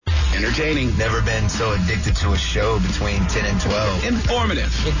Entertaining. Never been so addicted to a show between 10 and 12.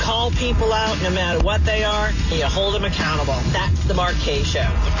 Informative. You call people out no matter what they are, and you hold them accountable. That's the Mark Kaye Show.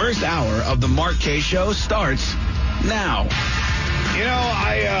 The first hour of the Mark Kaye Show starts now. You know,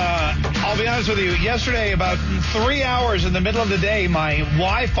 I'll be honest with you. Yesterday, about 3 hours in the middle of the day, my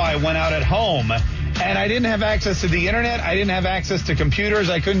Wi-Fi went out at home, and I didn't have access to the internet. I didn't have access to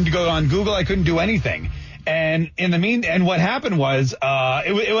computers. I couldn't go on Google. I couldn't do anything. And and what happened was,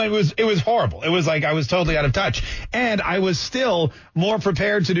 it was horrible. It was like I was totally out of touch, and I was still more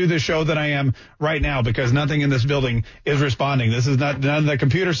prepared to do this show than I am right now because nothing in this building is responding. None of the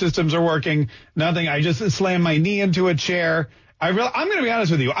computer systems are working. Nothing. I just slammed my knee into a chair. I'm going to be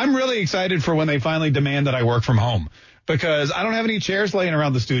honest with you. I'm really excited for when they finally demand that I work from home. Because I don't have any chairs laying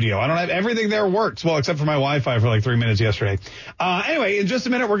around the studio. I don't have everything there works. Well, except for my Wi-Fi for like 3 minutes yesterday. Anyway, in just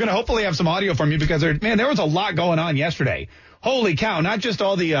a minute, we're going to hopefully have some audio from you because there was a lot going on yesterday. Holy cow. Not just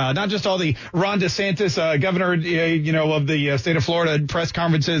all the Ron DeSantis, governor, of the state of Florida press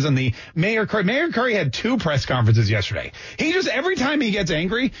conferences and the Mayor Curry had 2 press conferences yesterday. He just, every time he gets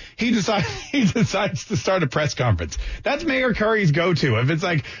angry, he decides to start a press conference. That's Mayor Curry's go-to. If it's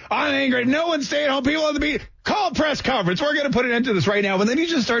like, I'm angry, no one's staying home, people on the beat, call a press conference. We're going to put an end to this right now. And then he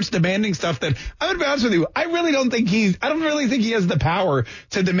just starts demanding stuff that, I'm going to be honest with you, I don't really think he has the power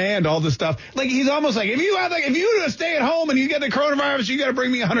to demand all this stuff. Like, he's almost like, if you stay at home and you get the coronavirus, you got to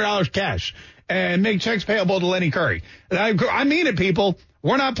bring me $100 cash and make checks payable to Lenny Curry. I mean it, people.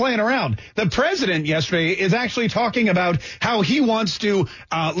 We're not playing around. The president yesterday is actually talking about how he wants to,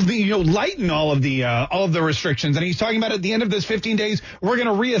 lighten all of the restrictions. And he's talking about at the end of this 15 days, we're going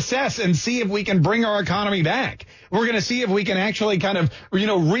to reassess and see if we can bring our economy back. We're going to see if we can actually kind of,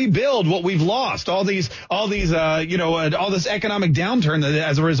 rebuild what we've lost. All this economic downturn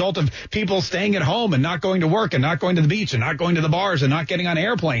as a result of people staying at home and not going to work and not going to the beach and not going to the bars and not getting on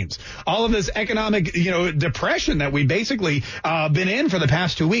airplanes. All of this economic, depression that we've basically been in for the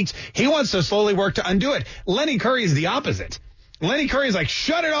past 2 weeks. He wants to slowly work to undo it. Lenny Curry is the opposite. Lenny Curry's like,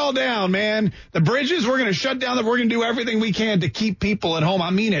 shut it all down, man. The bridges, we're going to shut down. We're going to do everything we can to keep people at home.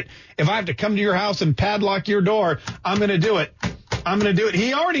 I mean it. If I have to come to your house and padlock your door, I'm going to do it.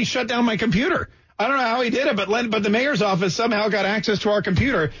 He already shut down my computer. I don't know how he did it, but the mayor's office somehow got access to our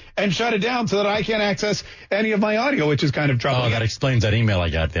computer and shut it down so that I can't access any of my audio, which is kind of troubling. Oh, that explains that email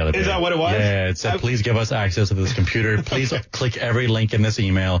I got the other day. Is that what it was? Yeah, it said, please give us access to this computer. Please click every link in this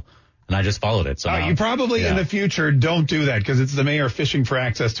email. And I just followed it. So you probably in the future don't do that because it's the mayor fishing for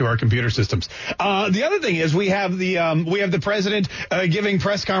access to our computer systems. The other thing is we have the president giving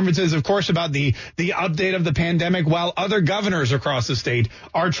press conferences, of course, about the update of the pandemic, while other governors across the state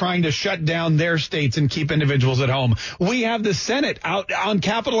are trying to shut down their states and keep individuals at home. We have the Senate out on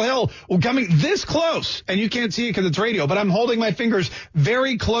Capitol Hill coming this close, and you can't see it because it's radio, but I'm holding my fingers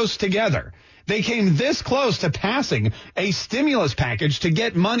very close together. They came this close to passing a stimulus package to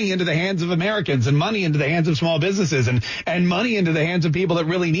get money into the hands of Americans and money into the hands of small businesses and money into the hands of people that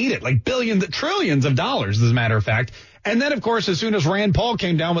really need it, like trillions of dollars, as a matter of fact. And then, of course, as soon as Rand Paul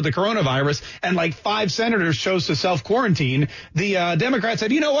came down with the coronavirus and like 5 senators chose to self-quarantine, the Democrats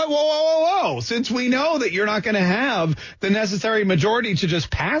said, you know what, whoa. Since we know that you're not going to have the necessary majority to just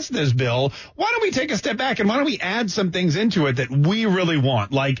pass this bill, why don't we take a step back and why don't we add some things into it that we really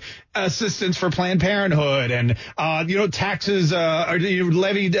want, like assistance for Planned Parenthood and, taxes,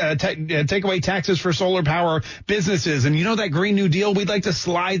 take away taxes for solar power businesses. And, that Green New Deal, we'd like to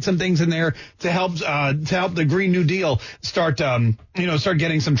slide some things in there to help the Green New Deal start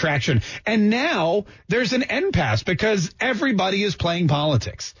getting some traction. And now there's an impasse because everybody is playing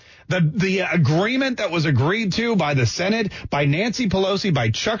politics. The agreement that was agreed to by the Senate, by Nancy Pelosi,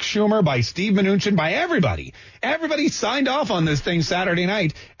 by Chuck Schumer, by Steve Mnuchin, by everybody signed off on this thing Saturday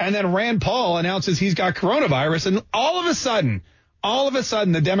night. And then Rand Paul announces he's got coronavirus. And all of a sudden,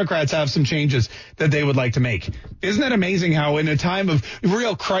 the Democrats have some changes that they would like to make. Isn't that amazing how in a time of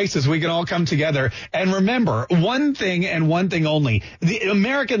real crisis, we can all come together and remember one thing and one thing only. The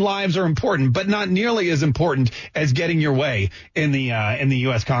American lives are important, but not nearly as important as getting your way in the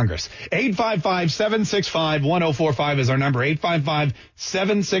U.S. Congress. 855-765-1045 is our number.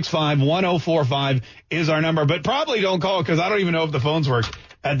 855-765-1045 is our number. But probably don't call because I don't even know if the phones work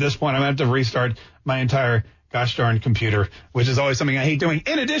at this point. I'm going to have to restart my entire gosh darn computer, which is always something I hate doing.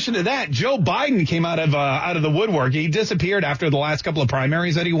 In addition to that, Joe Biden came out of the woodwork. He disappeared after the last couple of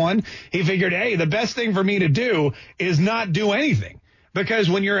primaries that he won. He figured, hey, the best thing for me to do is not do anything. Because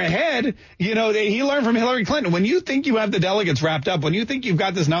when you're ahead, he learned from Hillary Clinton. When you think you have the delegates wrapped up, when you think you've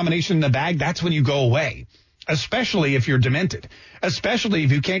got this nomination in the bag, that's when you go away. Especially if you're demented. Especially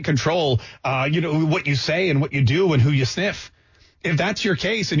if you can't control, what you say and what you do and who you sniff. if that's your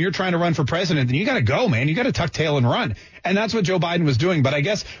case and you're trying to run for president, then you got to go, man. You got to tuck tail and run. And that's what Joe Biden was doing. But I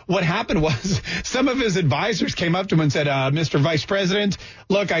guess what happened was some of his advisors came up to him and said, Mr. Vice President,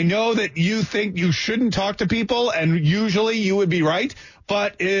 look, I know that you think you shouldn't talk to people, and usually you would be right,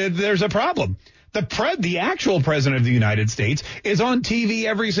 but there's a problem. The actual president of the United States is on TV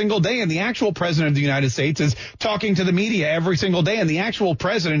every single day, and the actual president of the United States is talking to the media every single day, and the actual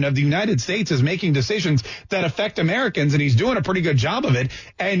president of the United States is making decisions that affect Americans, and he's doing a pretty good job of it.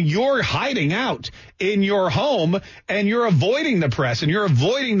 And you're hiding out in your home, and you're avoiding the press, and you're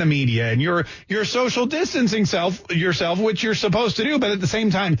avoiding the media, and you're social distancing yourself, which you're supposed to do. But at the same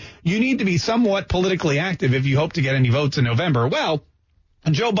time, you need to be somewhat politically active if you hope to get any votes in November. Well,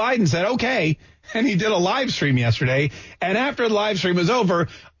 Joe Biden said, okay, and he did a live stream yesterday. And after the live stream was over,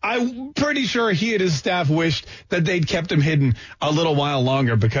 I'm pretty sure he and his staff wished that they'd kept him hidden a little while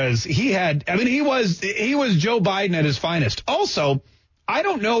longer, because he was Joe Biden at his finest. Also, I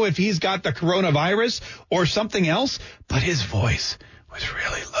don't know if he's got the coronavirus or something else, but his voice was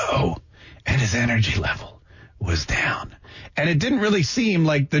really low and his energy level was down. And it didn't really seem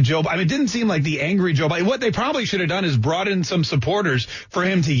like it didn't seem like the angry Joe Biden. What they probably should have done is brought in some supporters for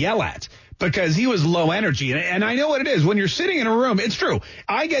him to yell at, because he was low energy. And I know what it is. When you're sitting in a room, it's true.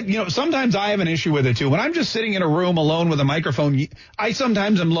 I get, sometimes I have an issue with it too. When I'm just sitting in a room alone with a microphone, I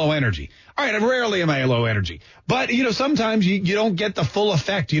sometimes am low energy. All right, rarely am I low energy. But, sometimes you don't get the full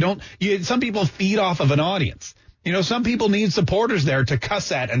effect. Some people feed off of an audience. Some people need supporters there to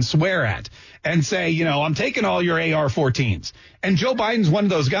cuss at and swear at and say, I'm taking all your AR-14s. And Joe Biden's one of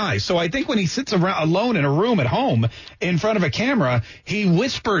those guys. So I think when he sits around alone in a room at home in front of a camera, he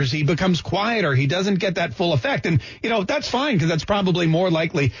whispers, he becomes quieter, he doesn't get that full effect. And, that's fine, because that's probably more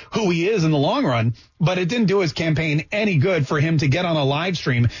likely who he is in the long run. But it didn't do his campaign any good for him to get on a live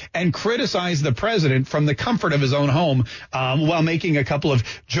stream and criticize the president from the comfort of his own home while making a couple of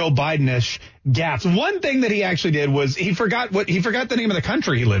Joe Biden-ish gaffes. One thing that he actually did was he forgot the name of the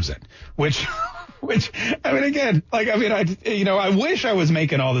country he lives in, which I wish I was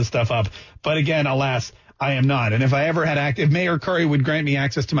making all this stuff up, but again, alas, I am not. And if I ever had if Mayor Curry would grant me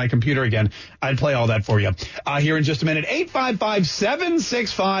access to my computer again, I'd play all that for you here in just a minute.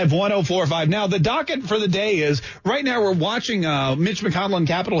 855-765-1045. Now, the docket for the day is right now we're watching Mitch McConnell on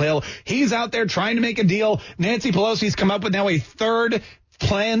Capitol Hill. He's out there trying to make a deal. Nancy Pelosi's come up with now a third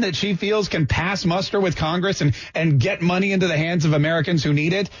plan that she feels can pass muster with Congress and get money into the hands of Americans who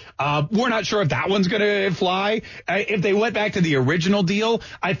need it. We're not sure if that one's going to fly. If they went back to the original deal,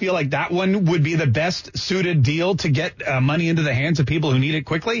 I feel like that one would be the best suited deal to get money into the hands of people who need it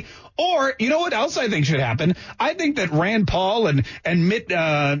quickly. Or, you know what else I think should happen? I think that Rand Paul and Mitt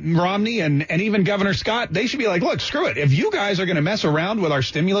Romney and even Governor Scott, they should be like, look, screw it. If you guys are going to mess around with our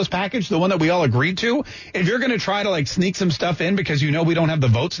stimulus package, the one that we all agreed to, if you're going to try to sneak some stuff in because we don't have the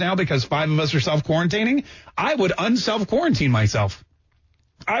votes now because 5 of us are self-quarantining, I would unself-quarantine myself.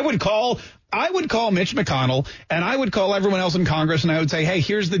 I would call Mitch McConnell and I would call everyone else in Congress and I would say, hey,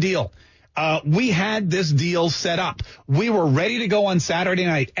 here's the deal. We had this deal set up. We were ready to go on Saturday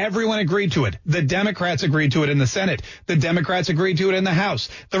night. Everyone agreed to it. The Democrats agreed to it in the Senate. The Democrats agreed to it in the House.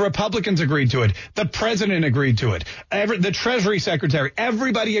 The Republicans agreed to it. The president agreed to it. The Treasury Secretary,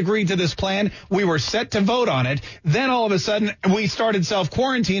 everybody agreed to this plan. We were set to vote on it. Then all of a sudden we started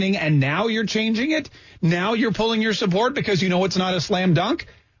self-quarantining, and now you're changing it? Now you're pulling your support because it's not a slam dunk?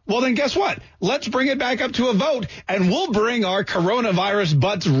 Well, then guess what? Let's bring it back up to a vote, and we'll bring our coronavirus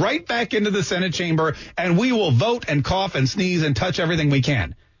butts right back into the Senate chamber, and we will vote and cough and sneeze and touch everything we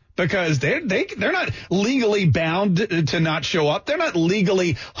can. Because they're not legally bound to not show up. They're not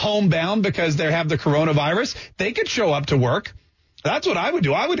legally homebound because they have the coronavirus. They could show up to work. That's what I would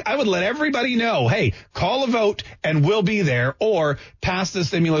do. I would let everybody know, hey, call a vote and we'll be there, or pass the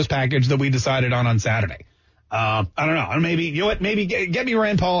stimulus package that we decided on Saturday. I don't know. Maybe, maybe get me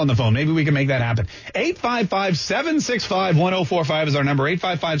Rand Paul on the phone. Maybe we can make that happen. 855-765-1045 is our number.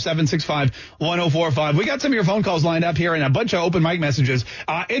 855-765-1045. We got some of your phone calls lined up here and a bunch of open mic messages.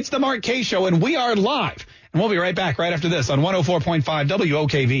 It's the Mark K Show, and we are live. And we'll be right back right after this on 104.5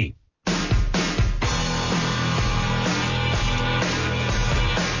 WOKV.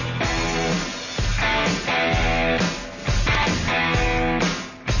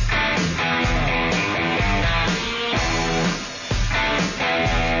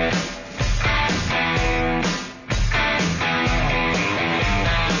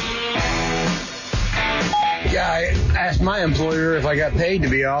 Asked my employer if I got paid to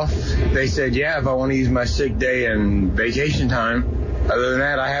be off. They said, yeah, if I want to use my sick day and vacation time. Other than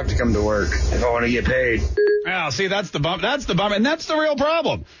that, I have to come to work if I want to get paid. Well, see, that's the bump. That's the bump. And that's the real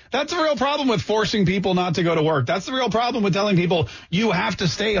problem. That's the real problem with forcing people not to go to work. That's the real problem with telling people you have to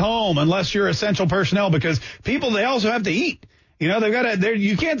stay home unless you're essential personnel, because people, they also have to eat. You know,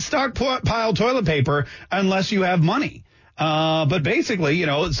 you can't stockpile toilet paper unless you have money. But basically, you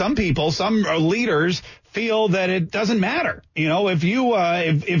know, some leaders feel that it doesn't matter. You know,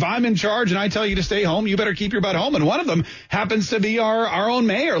 if I'm in charge and I tell you to stay home, you better keep your butt home. And one of them happens to be our own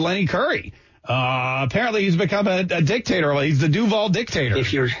mayor, Lenny Curry. Apparently he's become a dictator. He's the Duval dictator.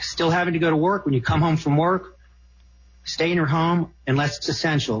 If you're still having to go to work, when you come home from work, stay in your home unless it's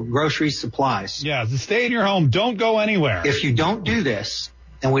essential. Groceries, supplies. Yeah, stay in your home. Don't go anywhere. If you don't do this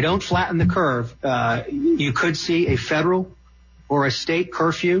and we don't flatten the curve, you could see a federal or a state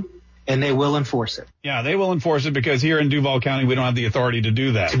curfew, and they will enforce it. Yeah, they will enforce it because here in Duval County, we don't have the authority to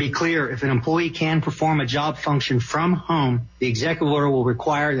do that. To be clear, if an employee can perform a job function from home, the executive order will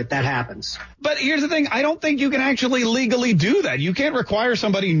require that happens. But here's the thing. I don't think you can actually legally do that. You can't require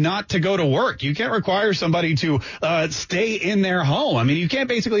somebody not to go to work. You can't require somebody to stay in their home. I mean, you can't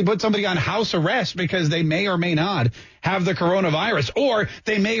basically put somebody on house arrest because they may or may not have the coronavirus, or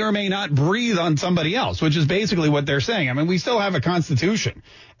they may or may not breathe on somebody else, which is basically what they're saying. I mean, we still have a constitution,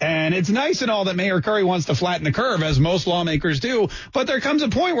 and it's nice and all that Mayor Curry wants to flatten the curve, as most lawmakers do, but there comes a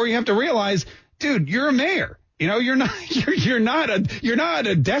point where you have to realize, dude, you're a mayor. You know, you're not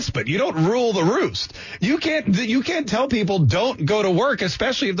a despot. You don't rule the roost. You can't tell people don't go to work,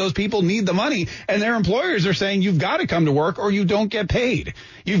 especially if those people need the money and their employers are saying you've got to come to work or you don't get paid.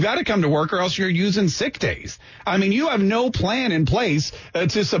 You've got to come to work or else you're using sick days. I mean, you have no plan in place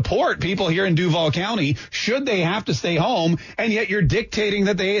to support people here in Duval County should they have to stay home, and yet you're dictating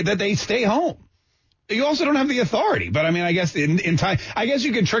that they stay home. You also don't have the authority, but I mean, I guess in time, I guess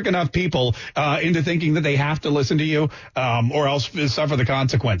you can trick enough people into thinking that they have to listen to you, or else suffer the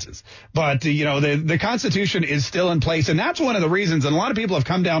consequences. But you know, the Constitution is still in place, and that's one of the reasons. And a lot of people have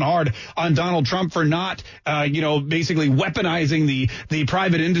come down hard on Donald Trump for not, basically weaponizing the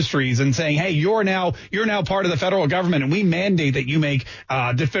private industries and saying, hey, you're now part of the federal government, and we mandate that you make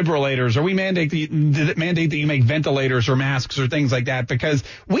defibrillators, or we mandate that you make ventilators or masks or things like that, because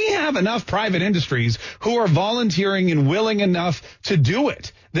we have enough private industries who are volunteering and willing enough to do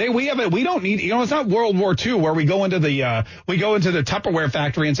it. We don't need, it's not World War II where we go into the Tupperware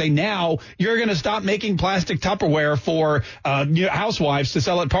factory and say, now you're going to stop making plastic Tupperware for housewives to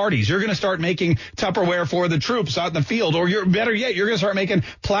sell at parties. You're going to start making Tupperware for the troops out in the field, or better yet, you're going to start making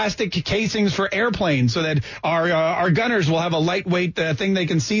plastic casings for airplanes so that our gunners will have a lightweight thing they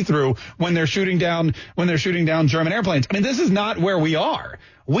can see through when they're shooting down German airplanes. I mean, this is not where we are.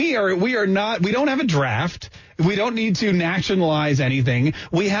 We don't have a draft. We don't need to nationalize anything.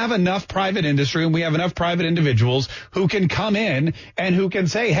 We have enough private industry and we have enough private individuals who can come in and who can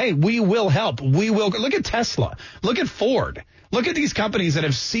say, hey, we will help. We will. Look at Tesla. Look at Ford. Look at these companies that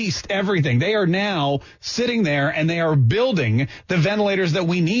have ceased everything. They are now sitting there and they are building the ventilators that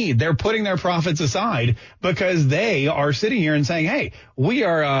we need. They're putting their profits aside because they are sitting here and saying, hey, we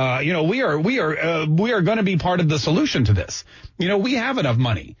are going to be part of the solution to this. You know, we have enough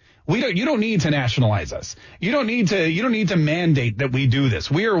money. You don't need to nationalize us. You don't need to mandate that we do this.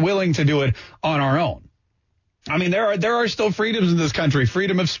 We are willing to do it on our own. I mean, there are still freedoms in this country: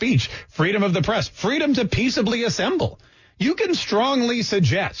 freedom of speech, freedom of the press, freedom to peaceably assemble. You can strongly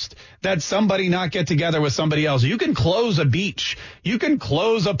suggest that somebody not get together with somebody else. You can close a beach. You can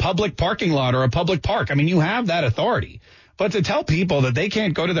close a public parking lot or a public park. I mean, you have that authority. But to tell people that they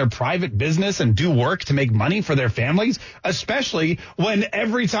can't go to their private business and do work to make money for their families, especially when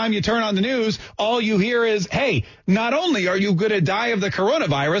every time you turn on the news, all you hear is, hey, not only are you going to die of the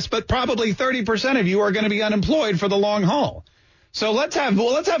coronavirus, but probably 30% of you are going to be unemployed for the long haul. So let's have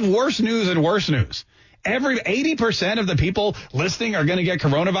worse news and worse news. 80% of the people listening are going to get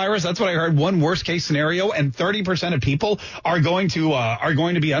coronavirus. That's what I heard. One worst case scenario, and 30% of people are going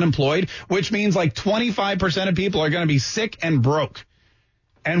to be unemployed, which means like 25% of people are going to be sick and broke.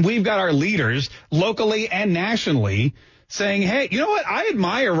 And we've got our leaders locally and nationally saying, hey, you know what? I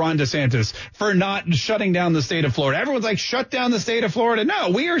admire Ron DeSantis for not shutting down the state of Florida. Everyone's like, shut down the state of Florida. No,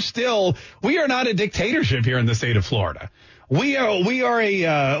 we are not a dictatorship here in the state of Florida. We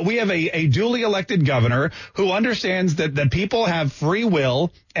have a duly elected governor who understands that people have free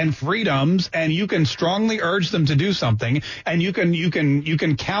will and freedoms, and you can strongly urge them to do something, and you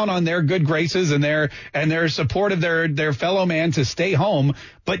can count on their good graces and their support of their fellow man to stay home,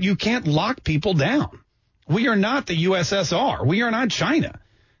 but you can't lock people down. We are not the USSR. We are not China.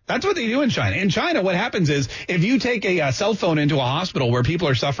 That's what they do in China. In China, what happens is if you take a cell phone into a hospital where people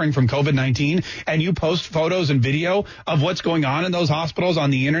are suffering from COVID-19 and you post photos and video of what's going on in those hospitals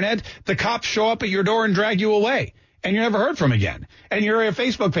on the internet, the cops show up at your door and drag you away, and you're never heard from again. And your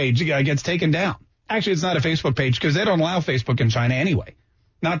Facebook page gets taken down. Actually, it's not a Facebook page because they don't allow Facebook in China anyway.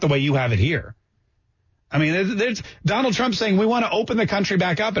 Not the way you have it here. I mean, there's Donald Trump saying we want to open the country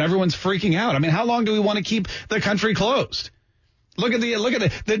back up and everyone's freaking out. I mean, how long do we want to keep the country closed? Look at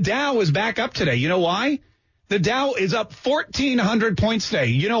the Dow is back up today. You know why? The Dow is up 1,400 points today.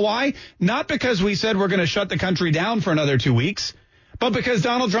 You know why? Not because we said we're going to shut the country down for another 2 weeks, but because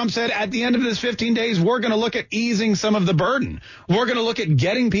Donald Trump said at the end of this 15 days, we're going to look at easing some of the burden. We're going to look at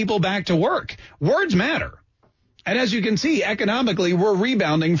getting people back to work. Words matter. And as you can see, economically, we're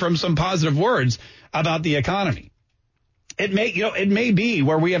rebounding from some positive words about the economy. It may be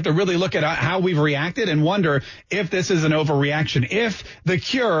where we have to really look at how we've reacted and wonder if this is an overreaction, if the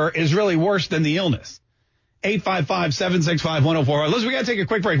cure is really worse than the illness. 855-765-1045. Listen, we got to take a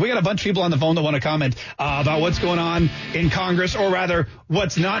quick break. We got a bunch of people on the phone that want to comment about what's going on in Congress, or rather,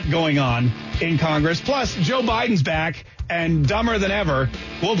 what's not going on in Congress. Plus, Joe Biden's back and dumber than ever.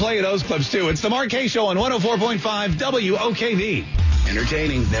 We'll play those clips, too. It's the Mark Kaye Show on 104.5 WOKV.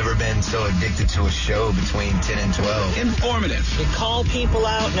 Entertaining. Never been so addicted to a show between 10 and 12. Informative. You call people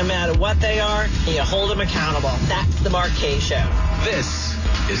out no matter what they are, and you hold them accountable. That's the Mark Kaye Show. This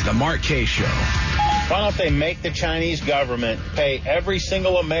is the Mark Kaye Show. Why don't they make the Chinese government pay every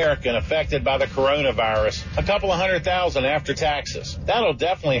single American affected by the coronavirus a couple of $100,000 after taxes? That'll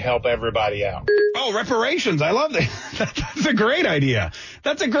definitely help everybody out. Oh, reparations. I love that. That's a great idea.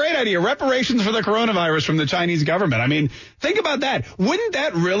 That's a great idea. Reparations for the coronavirus from the Chinese government. I mean, think about that. Wouldn't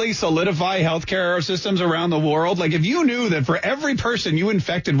that really solidify healthcare systems around the world? Like if you knew that for every person you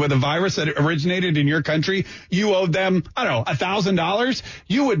infected with a virus that originated in your country, you owed them, I don't know, $1,000,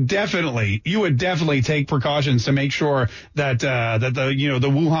 you would definitely take precautions to make sure that the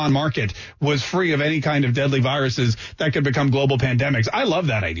Wuhan market was free of any kind of deadly viruses that could become global pandemics. I love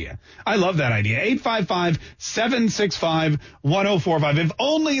that idea. 855-765-1045. If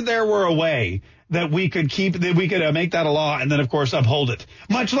only there were a way that we could make that a law and then, of course, uphold it.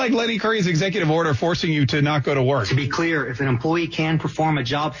 Much like Lenny Curry's executive order forcing you to not go to work. To be clear, if an employee can perform a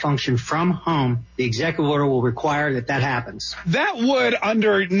job function from home, the executive order will require that happens. That would,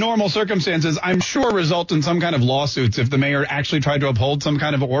 under normal circumstances, I'm sure result in some kind of lawsuits if the mayor actually tried to uphold some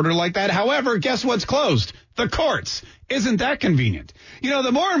kind of order like that. However, guess what's closed? The courts. Isn't that convenient? You know,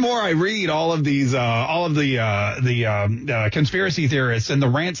 the more and more I read all of the conspiracy theorists and the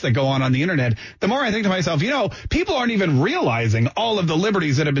rants that go on the internet, the more I think to myself, people aren't even realizing all of the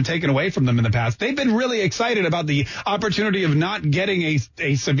liberties that have been taken away from them in the past. They've been really excited about the opportunity of not getting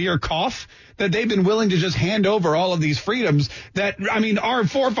a severe cough, that they've been willing to just hand over all of these freedoms that, our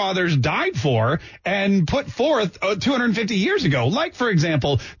forefathers died for and put forth 250 years ago. Like, for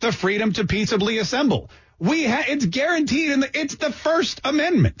example, the freedom to peaceably assemble. It's guaranteed it's the First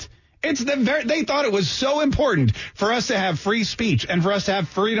Amendment. They thought it was so important for us to have free speech and for us to have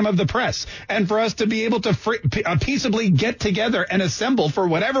freedom of the press and for us to be able to peaceably get together and assemble for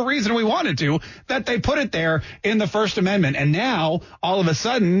whatever reason we wanted to, that they put it there in the First Amendment. And now, all of a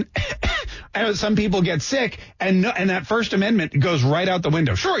sudden, some people get sick and that First Amendment goes right out the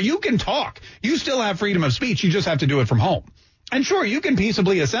window. Sure, you can talk. You still have freedom of speech. You just have to do it from home. And sure, you can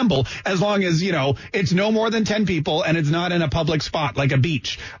peaceably assemble as long as, it's no more than 10 people and it's not in a public spot like a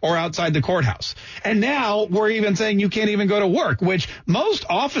beach or outside the courthouse. And now we're even saying you can't even go to work, which most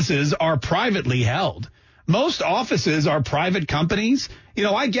offices are privately held. Most offices are private companies.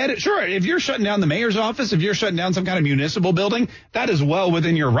 I get it. Sure, if you're shutting down the mayor's office, if you're shutting down some kind of municipal building, that is well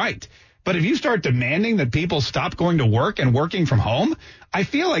within your right. But if you start demanding that people stop going to work and working from home, I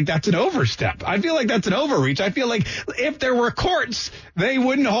feel like that's an overstep. I feel like that's an overreach. I feel like if there were courts, they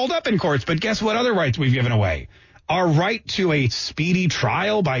wouldn't hold up in courts. But guess what other rights we've given away? Our right to a speedy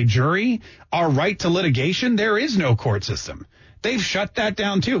trial by jury, our right to litigation. There is no court system. They've shut that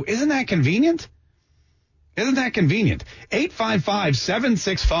down, too. Isn't that convenient?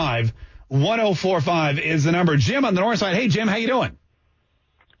 855-765-1045 is the number. Jim on the north side. Hey, Jim, how you doing?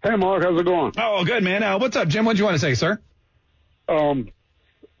 Hey, Mark, how's it going? Oh, good, man. What's up, Jim? What do you want to say, sir?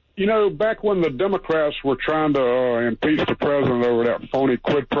 Back when the Democrats were trying to impeach the president over that phony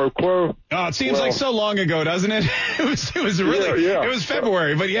quid pro quo. Oh, it seems like so long ago, doesn't it? It was really, yeah. It was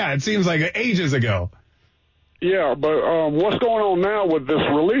February, but yeah, it seems like ages ago. Yeah, but what's going on now with this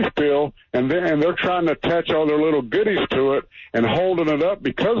relief bill, and they're trying to attach all their little goodies to it and holding it up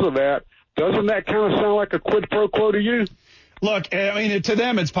because of that, doesn't that kind of sound like a quid pro quo to you? Look, to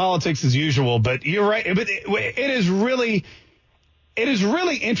them it's politics as usual, but you're right. But it is really, It is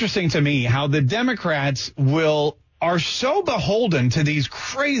really interesting to me how the Democrats are so beholden to these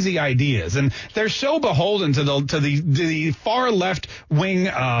crazy ideas, and they're so beholden to the far left wing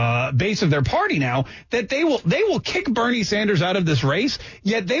base of their party now that they will kick Bernie Sanders out of this race,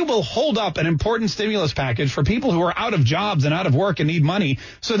 yet they will hold up an important stimulus package for people who are out of jobs and out of work and need money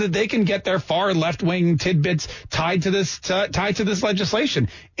so that they can get their far left wing tidbits tied to this legislation.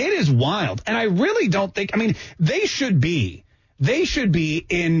 It is wild, and I really don't think. I mean, they should be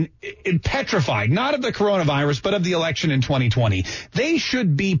in petrified, not of the coronavirus, but of the election in 2020. They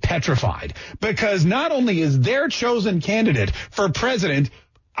should be petrified because not only is their chosen candidate for president,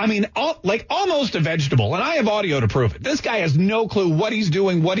 I mean, almost a vegetable, and I have audio to prove it. This guy has no clue what he's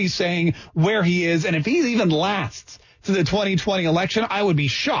doing, what he's saying, where he is, and if he even lasts to the 2020 election, I would be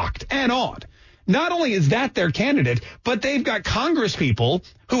shocked and awed. Not only is that their candidate, but they've got Congress people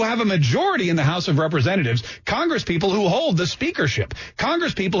who have a majority in the House of Representatives, Congress people who hold the speakership,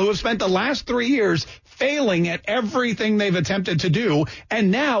 Congress people who have spent the last 3 years failing at everything they've attempted to do. And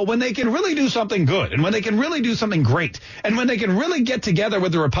now when they can really do something good and when they can really do something great and when they can really get together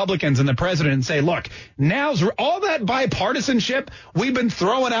with the Republicans and the president and say, look, now's all that bipartisanship we've been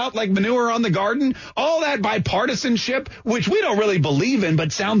throwing out like manure on the garden, all that bipartisanship, which we don't really believe in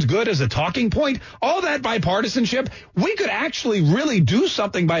but sounds good as a talking point, all that bipartisanship, we could actually really do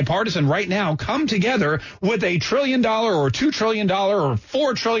something bipartisan right now, come together with $1 trillion or $2 trillion or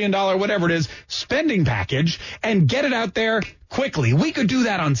 $4 trillion, whatever it is, spending package and get it out there quickly. We could do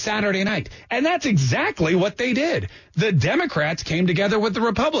that on Saturday night. And that's exactly what they did. The Democrats came together with the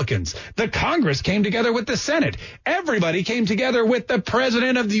Republicans. The Congress came together with the Senate. Everybody came together with the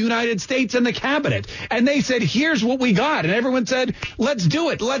President of the United States and the cabinet. And they said, here's what we got. And everyone said, let's do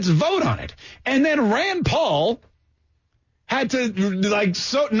it. Let's vote on it. And then Rand Paul had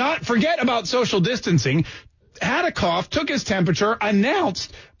to not forget about social distancing, had a cough, took his temperature,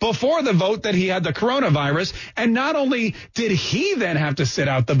 announced before the vote that he had the coronavirus. And not only did he then have to sit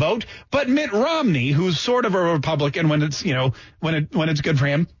out the vote, but Mitt Romney, who's sort of a Republican when it's, when it's good for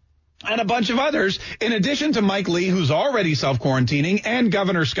him, and a bunch of others, in addition to Mike Lee, who's already self-quarantining, and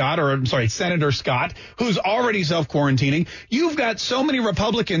Senator Scott, who's already self-quarantining. You've got so many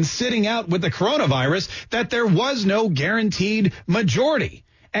Republicans sitting out with the coronavirus that there was no guaranteed majority.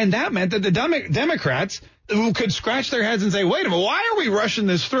 And that meant that the Democrats, who could scratch their heads and say, wait a minute, why are we rushing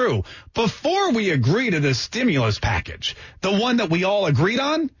this through? Before we agree to this stimulus package, the one that we all agreed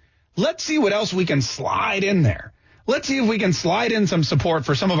on, let's see what else we can slide in there. Let's see if we can slide in some support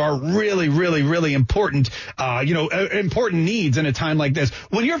for some of our really, really, really important, important needs in a time like this.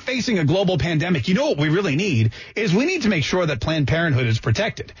 When you're facing a global pandemic, what we really need is we need to make sure that Planned Parenthood is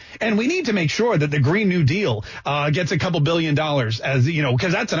protected. And we need to make sure that the Green New Deal gets a couple $2 billion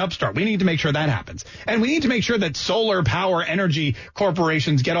because that's an upstart. We need to make sure that happens. And we need to make sure that solar power energy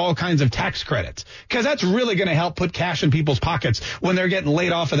corporations get all kinds of tax credits because that's really going to help put cash in people's pockets when they're getting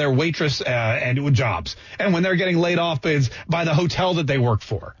laid off of their waitress and jobs and when they're getting laid off by the hotel that they work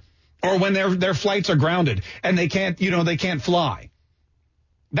for, or when their flights are grounded and they can't fly.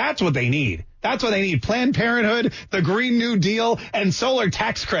 That's what they need. That's what they need. Planned Parenthood, the Green New Deal, and solar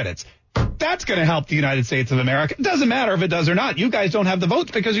tax credits. That's going to help the United States of America. It doesn't matter if it does or not. You guys don't have the votes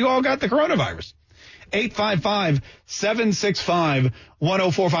because you all got the coronavirus.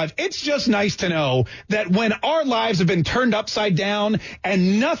 855-765-1045. It's just nice to know that when our lives have been turned upside down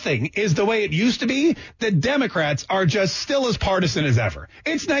and nothing is the way it used to be, the Democrats are just still as partisan as ever.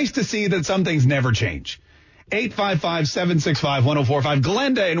 It's nice to see that some things never change. 855-765-1045.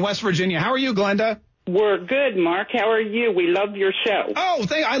 Glenda in West Virginia. How are you, Glenda? We're good, Mark. How are you? We love your show. Oh,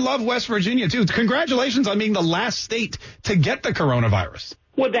 I love West Virginia, too. Congratulations on being the last state to get the coronavirus.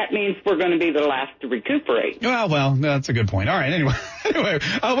 Well, that means we're going to be the last to recuperate. Well, that's a good point. All right. Anyway,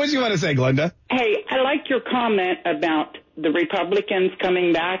 what do you want to say, Glenda? Hey, I like your comment about the Republicans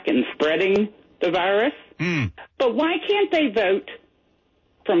coming back and spreading the virus. But why can't they vote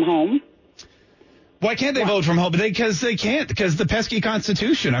from home? Why can't they vote from home? Because they can't, because the pesky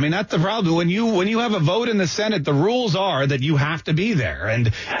Constitution. I mean, that's the problem. When you have a vote in the Senate, the rules are that you have to be there.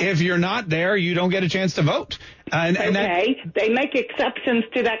 And if you're not there, you don't get a chance to vote. They make exceptions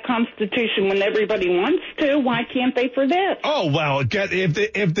to that Constitution when everybody wants to. Why can't they for this? Oh, well,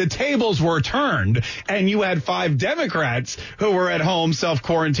 if the tables were turned and you had 5 Democrats who were at home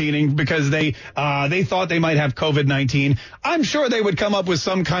self-quarantining because they thought they might have COVID-19, I'm sure they would come up with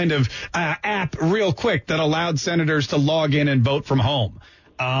some kind of app real quick that allowed senators to log in and vote from home.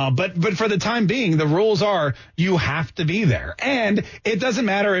 But for the time being, the rules are you have to be there. And it doesn't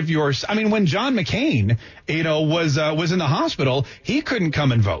matter if when John McCain, was in the hospital, he couldn't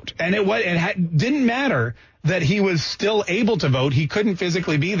come and vote. And it didn't matter that he was still able to vote. He couldn't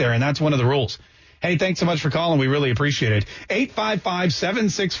physically be there, and that's one of the rules. Hey, thanks so much for calling. We really appreciate it.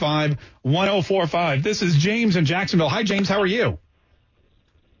 855-765-1045. This is James in Jacksonville. Hi, James. How are you?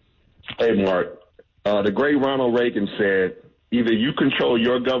 Hey, Mark. The great Ronald Reagan said, either you control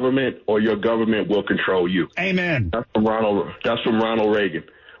your government or your government will control you. Amen. That's from Ronald Reagan.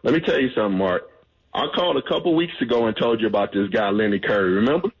 Let me tell you something, Mark. I called a couple weeks ago and told you about this guy, Lenny Curry.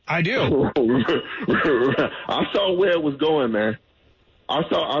 Remember? I do. I saw where it was going, man. I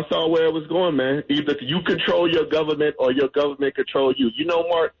saw where it was going, man. Either you control your government or your government control you. You know,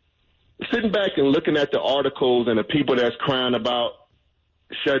 Mark, sitting back and looking at the articles and the people that's crying about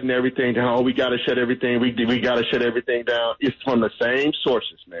shutting everything down. Oh, we got to shut everything. We got to shut everything down. It's from the same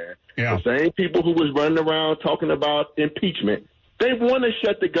sources, man. Yeah. The same people who was running around talking about impeachment. They want to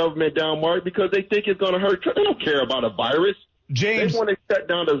shut the government down, Mark, because they think it's going to hurt. They don't care about a virus. James. They want to shut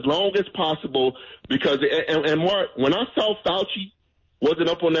down as long as possible because, and Mark, when I saw Fauci wasn't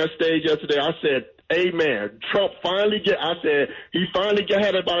up on that stage yesterday, I said, amen. Trump finally he finally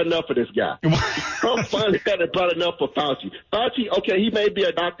had about enough of this guy. Trump finally had about enough of Fauci. Fauci, okay, he may be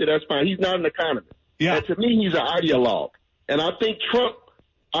a doctor, that's fine. He's not an economist. Yeah. And to me, he's an ideologue. And I think Trump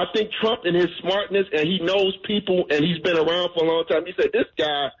in his smartness, and he knows people, and he's been around for a long time. He said, this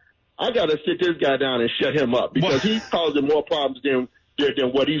guy, I got to sit this guy down and shut him up because he's causing more problems than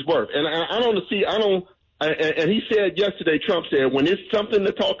what he's worth. And and he said yesterday, Trump said, when it's something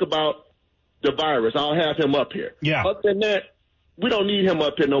to talk about the virus, I'll have him up here. Yeah. Other than that, we don't need him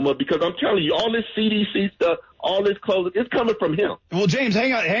up here no more because I'm telling you, all this CDC stuff, all this closing, it's coming from him. Well, James,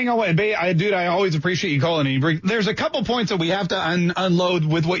 hang on. I always appreciate you calling. There's a couple points that we have to unload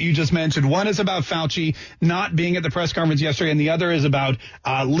with what you just mentioned. One is about Fauci not being at the press conference yesterday, and the other is about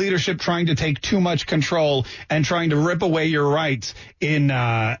leadership trying to take too much control and trying to rip away your rights and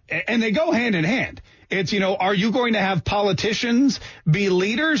they go hand in hand. It's, are you going to have politicians be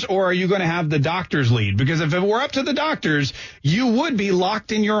leaders or are you going to have the doctors lead? Because if it were up to the doctors, you would be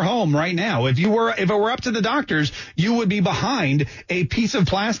locked in your home right now. If it were up to the doctors, you would be behind a piece of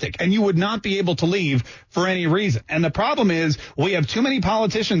plastic and you would not be able to leave for any reason. And the problem is we have too many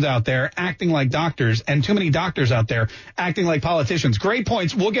politicians out there acting like doctors and too many doctors out there acting like politicians. Great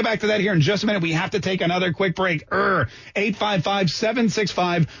points. We'll get back to that here in just a minute. We have to take another quick break.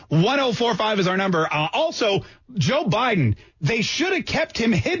 855-765-1045 is our number. Also, Joe Biden, they should have kept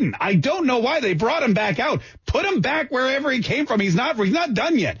him hidden. I don't know why they brought him back out. Put him back wherever he came from. He's not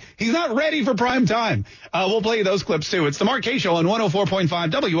done yet. He's not ready for prime time. We'll play those clips too. It's the Mark Kaye Show on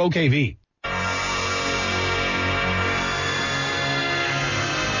 104.5 WOKV.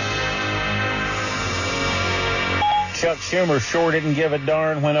 Chuck Schumer sure didn't give a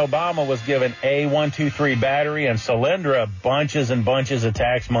darn when Obama was given A123 battery and Solyndra bunches and bunches of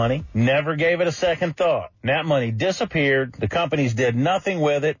tax money. Never gave it a second thought. That money disappeared. The companies did nothing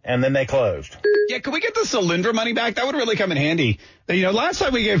with it, and then they closed. Yeah, can we get the Solyndra money back? That would really come in handy. Last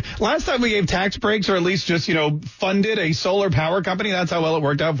time we gave tax breaks, or at least just funded a solar power company. That's how well it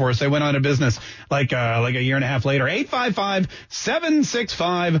worked out for us. They went out of business like a year and a half later.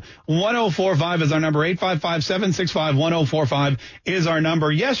 855-765-1045 is our number. 855-765-1045 is our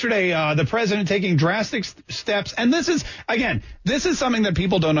number. Yesterday, the president taking drastic steps, and this is something that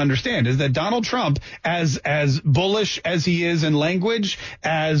people don't understand, is that Donald Trump, as bullish as he is in language,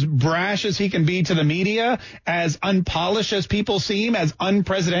 as brash as he can be to the media, as unpolished as people see him, as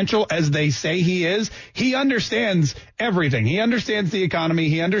unpresidential as they say he is, he understands everything. He understands the economy.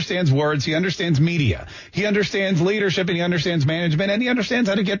 He understands words. He understands media. He understands leadership, and he understands management, and he understands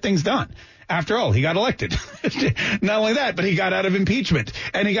how to get things done. After all, he got elected. Not only that, but he got out of impeachment,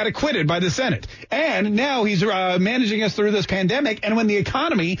 and he got acquitted by the Senate. And now he's managing us through this pandemic. And when the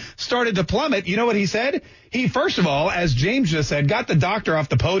economy started to plummet, you know what he said? He, first of all, as James just said, got the doctor off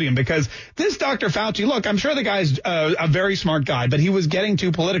the podium, because this Dr. Fauci, look, I'm sure the guy's a very smart guy, but he was getting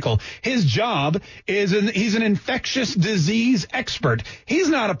too political. His job is he's an infectious disease expert. He's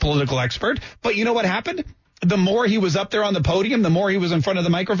not a political expert. But you know what happened? The more he was up there on the podium, the more he was in front of the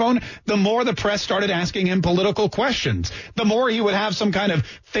microphone, the more the press started asking him political questions. The more he would have some kind of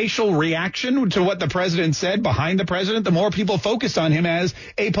facial reaction to what the president said behind the president, the more people focused on him as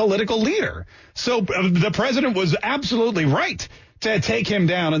a political leader. So the president was absolutely right to take him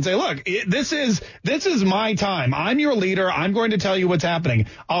down and say, look, this is my time. I'm your leader. I'm going to tell you what's happening.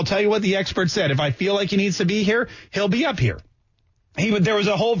 I'll tell you what the expert said. If I feel like he needs to be here, he'll be up here. There was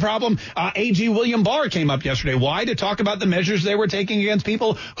a whole problem. AG William Barr came up yesterday. Why? To talk about the measures they were taking against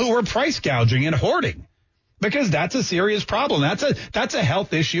people who were price gouging and hoarding. because that's a serious problem. That's a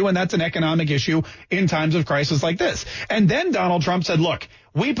health issue, and that's an economic issue in times of crisis like this. And then Donald Trump said, look,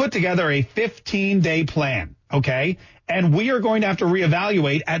 we put together a 15-day plan, okay? And we are going to have to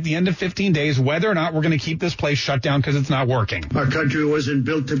reevaluate at the end of 15 days whether or not we're going to keep this place shut down because it's not working. Our country wasn't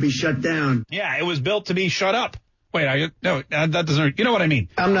built to be shut down. Yeah, it was built to be shut up. Wait, no, that doesn't, you know what I mean?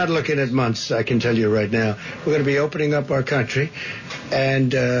 I'm not looking at months, I can tell you right now. We're going to be opening up our country,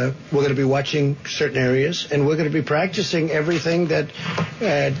 and we're going to be watching certain areas, and we're going to be practicing everything that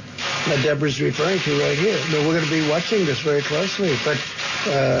Deborah's referring to right here. I mean, we're going to be watching this very closely, but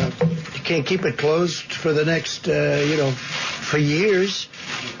you can't keep it closed for the next, for years.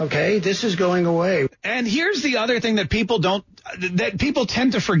 Okay, this is going away. And here's the other thing that people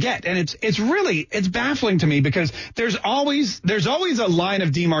tend to forget, and it's baffling to me because there's always a line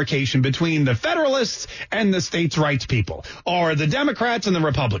of demarcation between the Federalists and the states' rights people, or the Democrats and the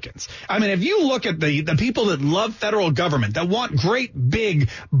Republicans. I mean, if you look at the people that love federal government, that want great big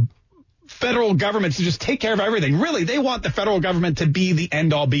federal government to just take care of everything. Really, they want the federal government to be the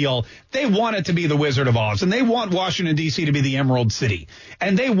end-all, be-all. They want it to be the Wizard of Oz, and they want Washington, D.C. to be the Emerald City.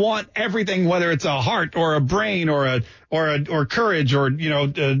 And they want everything, whether it's a heart or a brain or courage or,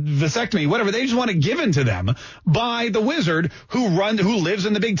 vasectomy, whatever. They just want it given to them by the wizard who lives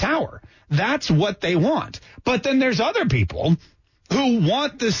in the big tower. That's what they want. But then there's other people who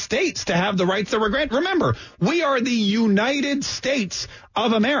want the states to have the rights that were granted. Remember, we are the United States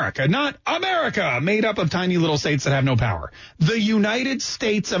of America, not America, made up of tiny little states that have no power. The United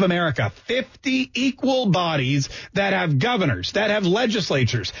States of America, 50 equal bodies that have governors, that have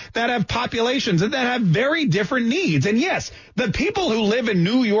legislatures, that have populations, and that have very different needs. And yes, the people who live in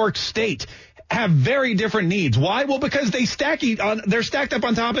New York State have very different needs. Why? Well, because they're stacked up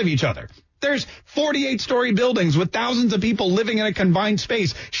on top of each other. There's 48-story buildings with thousands of people living in a confined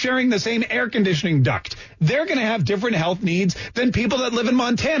space, sharing the same air conditioning duct. They're going to have different health needs than people that live in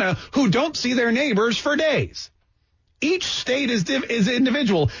Montana who don't see their neighbors for days. Each state is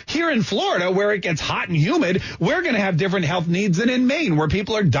individual. Here in Florida, where it gets hot and humid, we're going to have different health needs than in Maine, where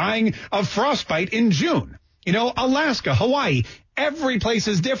people are dying of frostbite in June. Alaska, Hawaii. Every place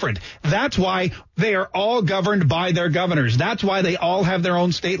is different. That's why they are all governed by their governors. That's why they all have their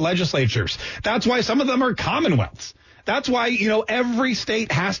own state legislatures. That's why some of them are commonwealths. That's why, every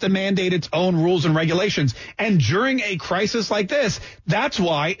state has to mandate its own rules and regulations. And during a crisis like this, that's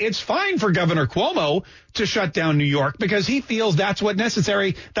why it's fine for Governor Cuomo to shut down New York, because he feels that's what's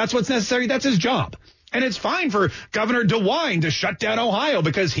necessary. That's his job. And it's fine for Governor DeWine to shut down Ohio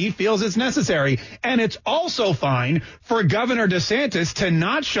because he feels it's necessary. And it's also fine for Governor DeSantis to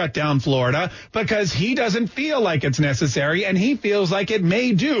not shut down Florida because he doesn't feel like it's necessary and he feels like it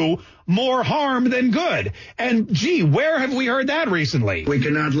may do more harm than good. And, gee, where have we heard that recently? We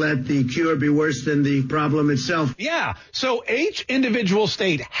cannot let the cure be worse than the problem itself. Yeah, so each individual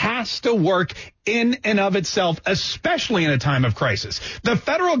state has to work in and of itself, especially in a time of crisis. The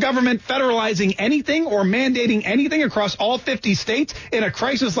federal government federalizing anything or mandating anything across all 50 states in a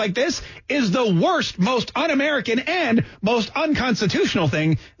crisis like this is the worst, most un-American, and most unconstitutional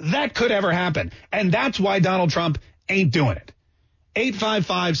thing that could ever happen. And that's why Donald Trump ain't doing it.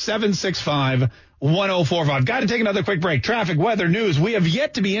 855-765-1045. Got to take another quick break. Traffic, weather, news. We have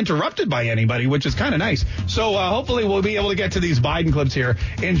yet to be interrupted by anybody, which is kind of nice. So hopefully we'll be able to get to these Biden clips here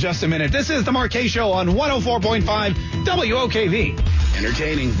in just a minute. This is the Mark Kaye Show on 104.5 WOKV.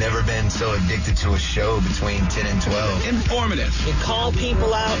 Entertaining. Never been so addicted to a show between 10 and 12. Informative. You call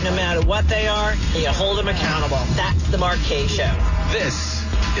people out no matter what they are, and you hold them accountable. That's the Mark Kaye Show. This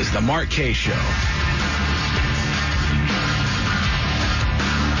is the Mark Kaye Show.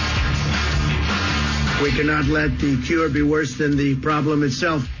 We cannot let the cure be worse than the problem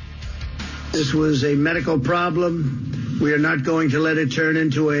itself. This was a medical problem. We are not going to let it turn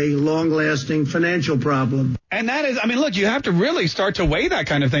into a long-lasting financial problem. And that is, look, you have to really start to weigh that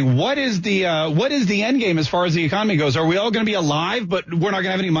kind of thing. What is the end game as far as the economy goes? Are we all going to be alive, but we're not going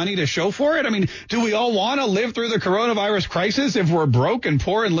to have any money to show for it? Do we all want to live through the coronavirus crisis if we're broke and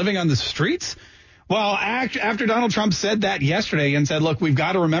poor and living on the streets? Well, after Donald Trump said that yesterday and said, look, we've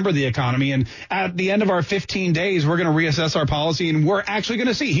got to remember the economy, and at the end of our 15 days, we're going to reassess our policy, and we're actually going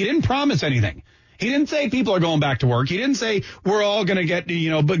to see. He didn't promise anything. He didn't say people are going back to work. He didn't say we're all going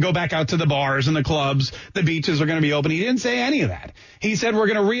to go back out to the bars and the clubs, the beaches are going to be open. He didn't say any of that. He said we're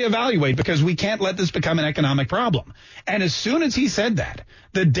going to reevaluate because we can't let this become an economic problem. And as soon as he said that,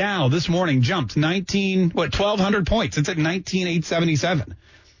 the Dow this morning jumped 1,200 points. It's at 19,877.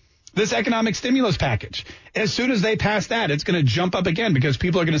 this economic stimulus package. As soon as they pass that, it's going to jump up again because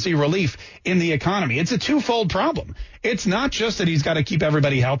people are going to see relief in the economy. It's a twofold problem. It's not just that he's got to keep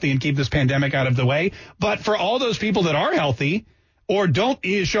everybody healthy and keep this pandemic out of the way, but for all those people that are healthy or don't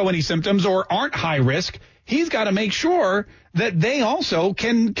show any symptoms or aren't high risk, he's got to make sure that they also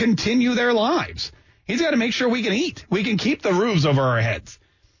can continue their lives. He's got to make sure we can eat. We can keep the roofs over our heads.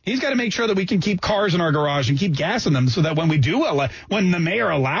 He's got to make sure that we can keep cars in our garage and keep gas in them so that when when the mayor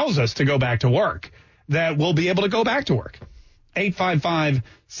allows us to go back to work, that we'll be able to go back to work.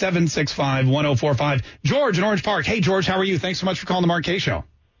 855-765-1045. George in Orange Park. Hey, George, how are you? Thanks so much for calling the Mark Kaye Show.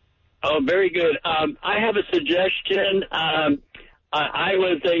 Oh, very good. I have a suggestion. I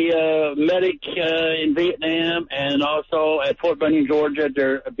was a medic in Vietnam and also at Fort Benning, Georgia, at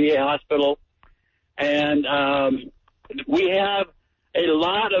their VA hospital. And we have a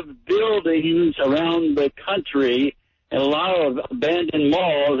lot of buildings around the country and a lot of abandoned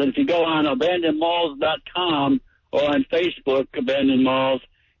malls. And if you go on abandonedmalls.com or on Facebook, abandoned malls,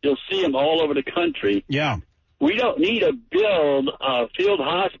 you'll see them all over the country. Yeah. We don't need to build field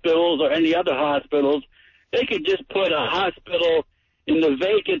hospitals or any other hospitals. They could just put a hospital in the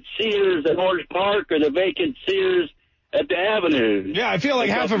vacant Sears at Orange Park or the vacant Sears at the Avenue. Yeah, I feel like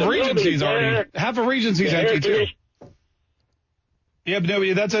half of Regency's empty too. Yeah, but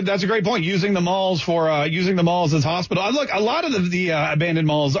no, that's a great point. Using the malls as hospital. Look, a lot of the abandoned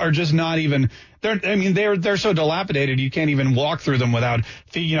malls are just not even. They're so dilapidated you can't even walk through them without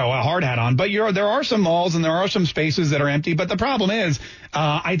a hard hat on. But there are some malls and there are some spaces that are empty. But the problem is,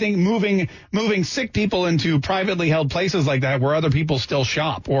 I think moving sick people into privately held places like that where other people still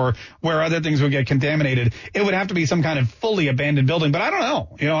shop or where other things would get contaminated, it would have to be some kind of fully abandoned building. But I don't know.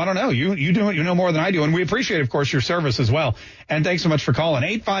 I don't know. You do it. You know more than I do, and we appreciate, of course, your service as well. And thanks so much for calling.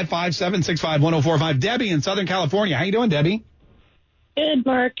 855-765-1045. Debbie in Southern California. How you doing, Debbie? Good,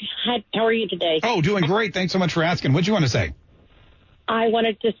 Mark. How are you today? Oh, doing great. Thanks so much for asking. What do you want to say? I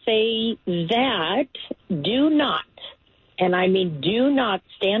wanted to say that do not, and I mean do not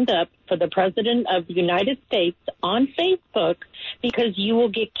stand up for the President of the United States on Facebook because you will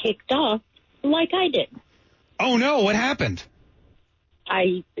get kicked off like I did. Oh, no. What happened?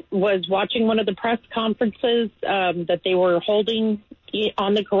 I was watching one of the press conferences that they were holding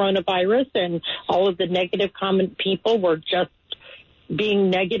on the coronavirus, and all of the negative comment people were just being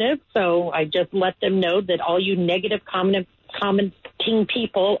negative. So I just let them know that all you negative commenting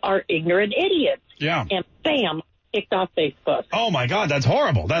people are ignorant idiots. Yeah. And bam, kicked off Facebook. Oh, my God. That's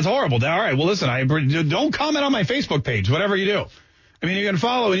horrible. That's horrible. All right. Well, listen, don't comment on my Facebook page, whatever you do. I mean, you can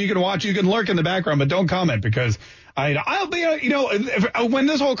follow and you can watch, you can lurk in the background, but don't comment because I'll be, when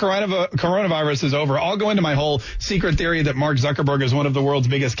this whole coronavirus is over, I'll go into my whole secret theory that Mark Zuckerberg is one of the world's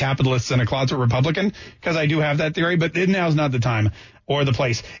biggest capitalists and a closet Republican, because I do have that theory, but now's not the time or the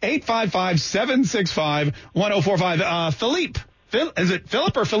place. 855-765-1045. Philippe. Is it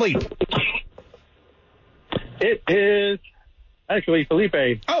Philip or Philippe? It is actually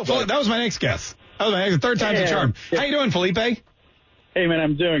Felipe. Oh, Philippe, that was my next guess. That was my third time's a charm. How you doing, Felipe? Hey, man,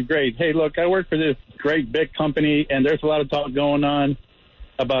 I'm doing great. Hey, look, I work for this great big company, and there's a lot of talk going on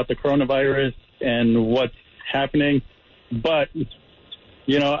about the coronavirus and what's happening. But,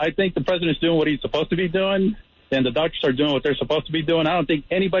 I think the president's doing what he's supposed to be doing, and the doctors are doing what they're supposed to be doing. I don't think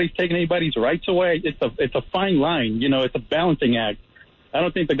anybody's taking anybody's rights away. It's a fine line. It's a balancing act. I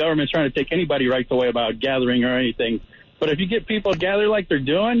don't think the government's trying to take anybody's rights away about gathering or anything. But if you get people together like they're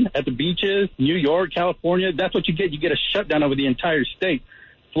doing at the beaches, New York, California, that's what you get. You get a shutdown over the entire state.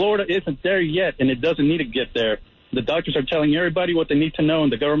 Florida isn't there yet, and it doesn't need to get there. The doctors are telling everybody what they need to know,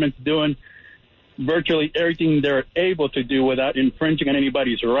 and the government's doing virtually everything they're able to do without infringing on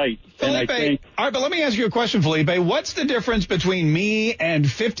anybody's right. Felipe, all right, but let me ask you a question, Felipe. What's the difference between me and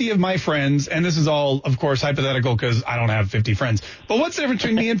 50 of my friends, and this is all, of course, hypothetical because I don't have 50 friends, but what's the difference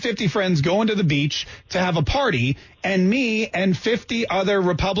between me and 50 friends going to the beach to have a party and me and 50 other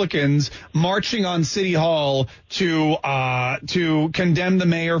Republicans marching on City Hall to condemn the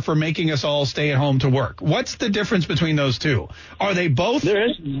mayor for making us all stay at home to work? What's the difference between those two? Are they both? There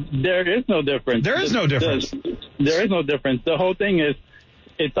is no difference. There is no difference. There is no difference. The whole thing is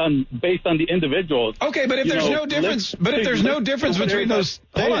it's based on the individuals. Okay, but if there's no difference, between those,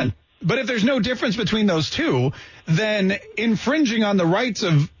 hold on. But if there's no difference between those two, then infringing on the rights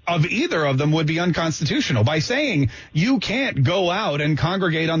of either of them would be unconstitutional. By saying you can't go out and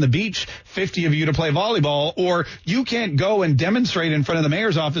congregate on the beach, 50 of you to play volleyball, or you can't go and demonstrate in front of the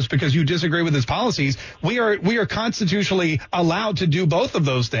mayor's office because you disagree with his policies, we are constitutionally allowed to do both of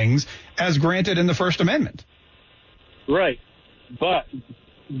those things as granted in the First Amendment. Right. But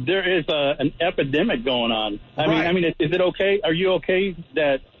there is an epidemic going on. I mean, is it okay? Are you okay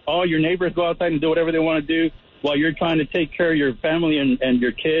that all your neighbors go outside and do whatever they want to do while you're trying to take care of your family and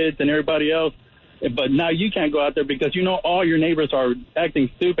your kids and everybody else. But now you can't go out there because you know all your neighbors are acting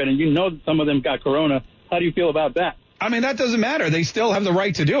stupid and you know that some of them got corona. How do you feel about that? I mean, that doesn't matter. They still have the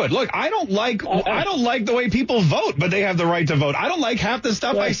right to do it. Look, I don't like the way people vote, but they have the right to vote. I don't like half the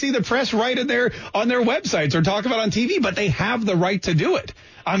stuff I see the press write on their websites or talk about on TV, but they have the right to do it.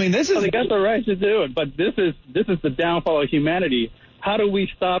 I mean, they got the right to do it, but this is the downfall of humanity. How do we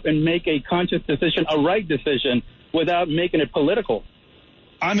stop and make a conscious decision, a right decision, without making it political?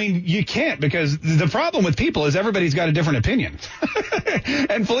 I mean, you can't, because the problem with people is everybody's got a different opinion.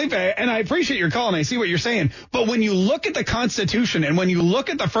 And Felipe, and I appreciate your call and I see what you're saying, but when you look at the Constitution and when you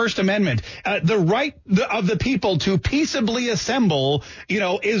look at the First Amendment, the right of the people to peaceably assemble,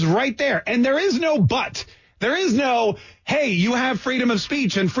 is right there. And there is no but. There is no, hey, you have freedom of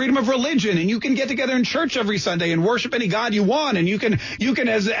speech and freedom of religion, and you can get together in church every Sunday and worship any God you want, and you can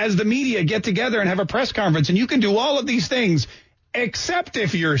as the media get together and have a press conference, and you can do all of these things, except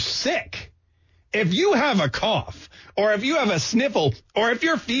if you're sick. If you have a cough, or if you have a sniffle, or if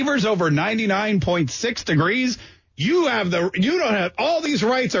your fever's over 99.6 degrees, you don't have, all these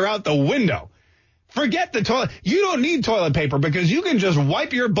rights are out the window. Forget the toilet. You don't need toilet paper because you can just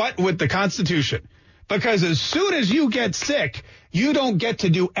wipe your butt with the Constitution. Because as soon as you get sick, you don't get to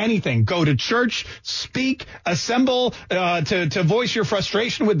do anything. Go to church, speak, assemble, to voice your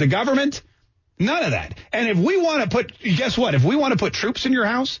frustration with the government. None of that. And if we want to guess what? If we want to put troops in your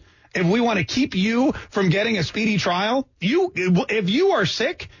house, if we want to keep you from getting a speedy trial, if you are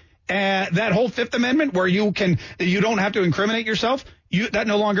sick, that whole Fifth Amendment where you don't have to incriminate yourself, that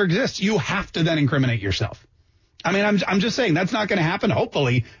no longer exists. You have to then incriminate yourself. I mean, I'm just saying that's not going to happen,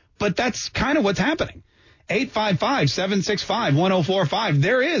 hopefully. But that's kind of what's happening. 855-765-1045.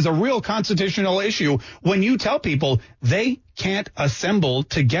 There is a real constitutional issue when you tell people they can't assemble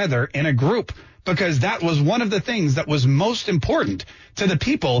together in a group, because that was one of the things that was most important to the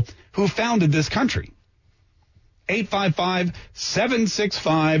people who founded this country.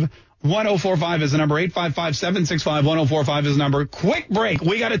 855-765-1045 is the number. 855-765-1045 is the number. Quick break.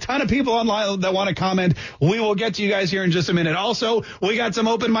 We got a ton of people online that want to comment. We will get to you guys here in just a minute. Also, we got some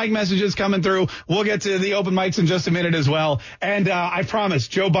open mic messages coming through. We'll get to the open mics in just a minute as well. And I promise,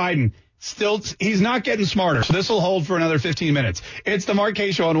 Joe Biden, he's not getting smarter. So this will hold for another 15 minutes. It's the Mark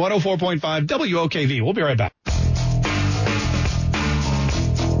Kaye Show on 104.5 WOKV. We'll be right back.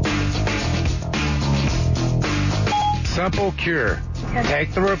 Simple cure.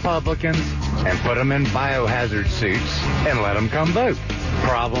 Take the Republicans and put them in biohazard suits and let them come vote.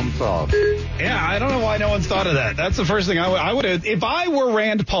 Problem solved. Yeah, I don't know why no one's thought of that. That's the first thing I would have. If I were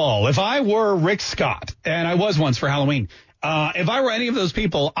Rand Paul, if I were Rick Scott, and I was once for Halloween, if I were any of those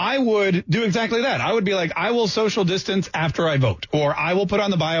people, I would do exactly that. I would be like, I will social distance after I vote, or I will put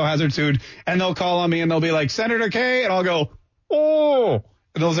on the biohazard suit, and they'll call on me and they'll be like, Senator Kaye, and I'll go, oh,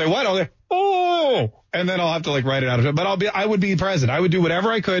 and they'll say, what? I'll go, oh. And then I'll have to write it out of it. But I would be present. I would do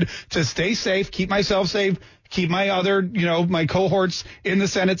whatever I could to stay safe, keep myself safe, keep my other, my cohorts in the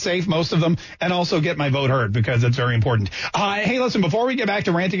Senate safe, most of them, and also get my vote heard, because it's very important. Hey, listen, before we get back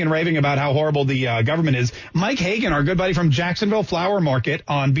to ranting and raving about how horrible the government is, Mike Hagan, our good buddy from Jacksonville Flower Market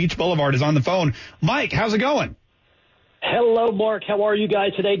on Beach Boulevard, is on the phone. Mike, how's it going? Hello, Mark. How are you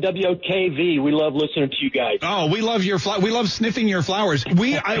guys today? WOKV. We love listening to you guys. Oh, we love we love sniffing your flowers.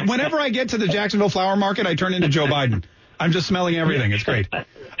 Whenever I get to the Jacksonville Flower Market, I turn into Joe Biden. I'm just smelling everything. It's great.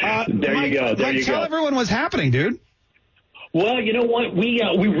 There you go. Tell everyone what's happening, dude. Well, you know what? We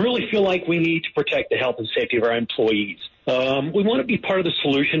really feel like we need to protect the health and safety of our employees. We want to be part of the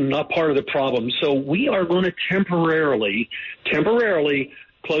solution, not part of the problem. So we are going to temporarily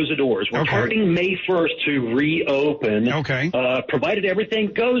close the doors. We're targeting May 1st to reopen, provided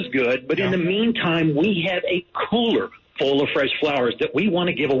everything goes good. But in the meantime, we have a cooler full of fresh flowers that we want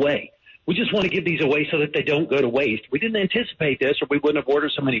to give away. We just want to give these away so that they don't go to waste. We didn't anticipate this, or we wouldn't have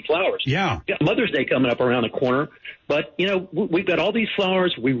ordered so many flowers. Yeah. We've got Mother's Day coming up around the corner. But, we've got all these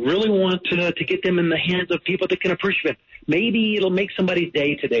flowers. We really want to get them in the hands of people that can appreciate it. Maybe it'll make somebody's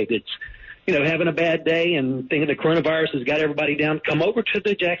day today that's having a bad day and thinking the coronavirus has got everybody down. Come over to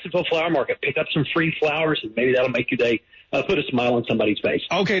the Jacksonville Flower Market, pick up some free flowers, and maybe that'll make your day, put a smile on somebody's face.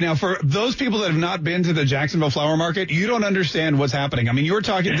 Okay, now for those people that have not been to the Jacksonville Flower Market, you don't understand what's happening. I mean, you were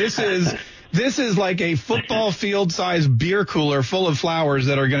talking, this is like a football field size beer cooler full of flowers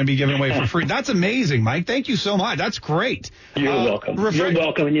that are going to be given away for free. That's amazing, Mike. Thank you so much. That's great. You're welcome. You're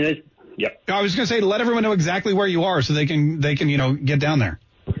welcome. And yep. I was going to say, let everyone know exactly where you are so they can get down there.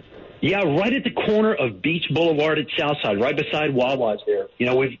 Yeah, right at the corner of Beach Boulevard at Southside, right beside Wawa's there.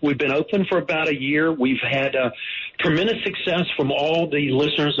 We've been open for about a year. We've had tremendous success from all the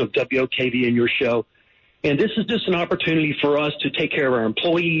listeners of WOKV and your show. And this is just an opportunity for us to take care of our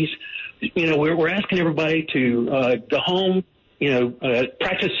employees. You know, we're asking everybody to go home,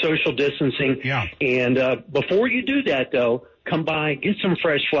 practice social distancing. Yeah. And before you do that, though, come by, get some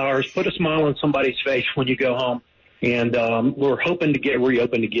fresh flowers, put a smile on somebody's face when you go home. And we're hoping to get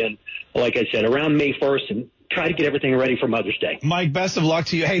reopened again, like I said, around May 1st and try to get everything ready for Mother's Day. Mike, best of luck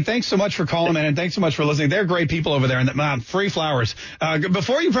to you. Hey, thanks so much for calling in, and thanks so much for listening. They're great people over there, and free flowers.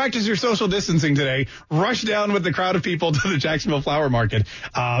 Before you practice your social distancing today, rush down with the crowd of people to the Jacksonville Flower Market.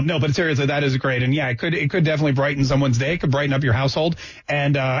 No, but seriously, that is great. And yeah, it could definitely brighten someone's day. It could brighten up your household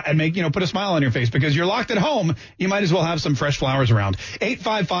and make, put a smile on your face, because you're locked at home. You might as well have some fresh flowers around.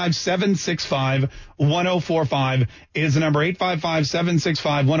 855-765-1045 is the number.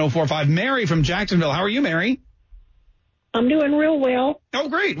 855-765-1045. Mary from Jacksonville. How are you, Mary? I'm doing real well. Oh,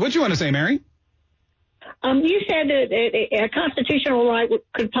 great. What do you want to say, Mary? You said that a constitutional right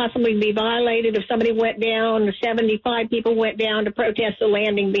could possibly be violated if somebody went down, 75 people went down to protest the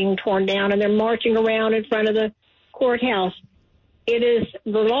landing being torn down, and they're marching around in front of the courthouse. The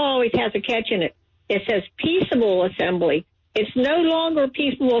law always has a catch in it. It says peaceable assembly. It's no longer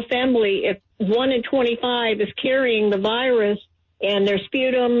peaceable assembly if 1 in 25 is carrying the virus, and their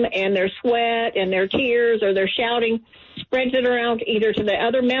sputum and their sweat and their tears or their shouting spreads it around either to the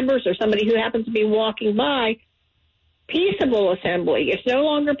other members or somebody who happens to be walking by. Peaceable assembly. It's no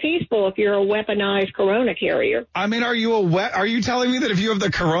longer peaceful if you're a weaponized corona carrier. I mean, are you telling me that if you have the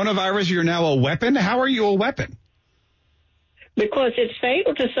coronavirus, you're now a weapon? How are you a weapon? Because it's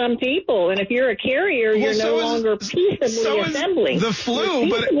fatal to some people, and if you're a carrier, you're no longer peaceably assembling. The flu,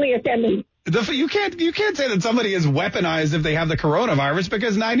 peaceably assembling. You can't say that somebody is weaponized if they have the coronavirus,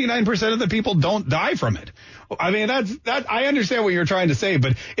 because 99% of the people don't die from it. I mean, I understand what you're trying to say,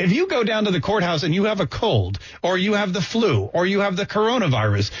 but if you go down to the courthouse and you have a cold, or you have the flu, or you have the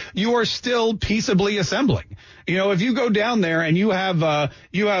coronavirus, you are still peaceably assembling. If you go down there and you have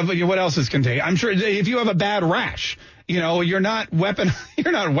what else is contagious? I'm sure if you have a bad rash, you're not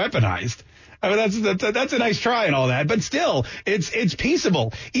weaponized. I mean, that's a nice try and all that, but still, it's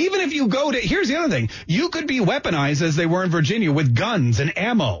peaceable. Even if you here's the other thing, you could be weaponized as they were in Virginia with guns and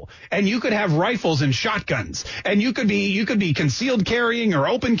ammo, and you could have rifles and shotguns, and you could be concealed carrying or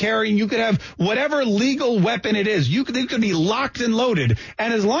open carrying. You could have whatever legal weapon it is. It could be locked and loaded,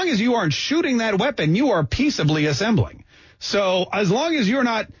 and as long as you aren't shooting that weapon, you are peaceably assembling. So as long as you're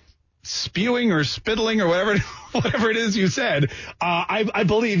not spewing or spittling or whatever it is you said, I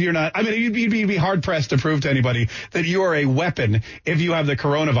believe you're not. I mean, you'd be hard pressed to prove to anybody that you are a weapon if you have the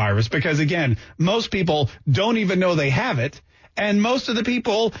coronavirus, because again, most people don't even know they have it, and most of the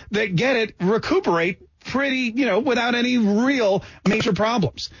people that get it recuperate pretty, without any real major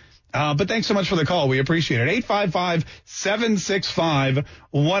problems. But thanks so much for the call. We appreciate it.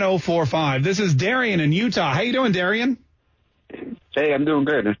 855-765-1045. This is Darian in Utah. How you doing, Darian? Hey, I'm doing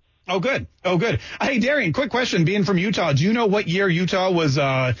good. Oh, good. Hey, Darian, quick question. Being from Utah, do you know what year Utah was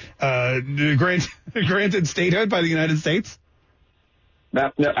granted statehood by the United States?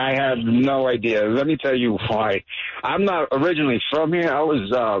 No, I have no idea. Let me tell you why. I'm not originally from here. I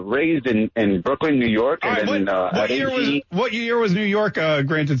was raised in Brooklyn, New York. All right, and then, what year was New York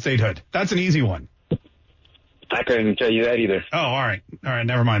granted statehood? That's an easy one. I couldn't tell you that either. Oh, all right.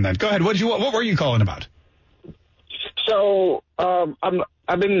 Never mind then. Go ahead. What were you calling about? So,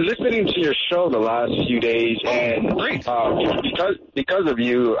 I've been listening to your show the last few days, and because of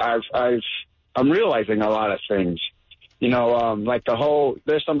you, I'm realizing a lot of things. Like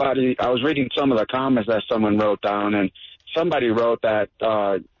there's somebody, I was reading some of the comments that someone wrote down, and somebody wrote that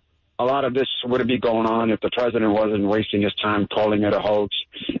a lot of this wouldn't be going on if the president wasn't wasting his time calling it a hoax.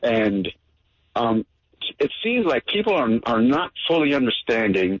 And it seems like people are not fully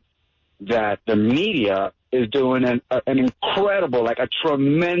understanding that the media is doing an incredible, a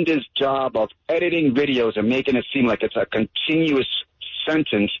tremendous job of editing videos and making it seem like it's a continuous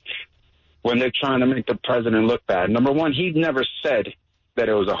sentence when they're trying to make the president look bad. Number one, he never said that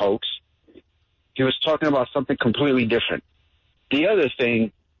it was a hoax. He was talking about something completely different. The other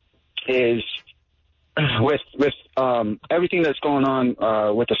thing is with everything that's going on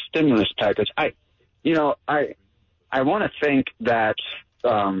with the stimulus package, I want to think that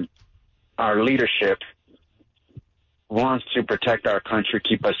our leadership wants to protect our country,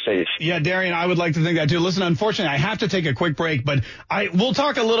 keep us safe. Yeah, Darian, I would like to think that too. Listen, unfortunately, I have to take a quick break, but we'll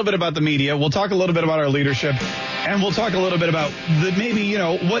talk a little bit about the media. We'll talk a little bit about our leadership, and we'll talk a little bit about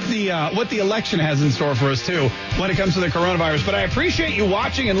what the election has in store for us too when it comes to the coronavirus. But I appreciate you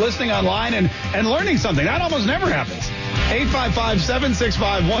watching and listening online and learning something. That almost never happens.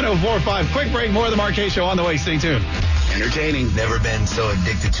 855-765-1045. Quick break. More of the Mark Kaye Show on the way. Stay tuned. Entertaining. Never been so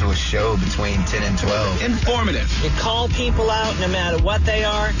addicted to a show between 10 and 12. Informative. You call people out no matter what they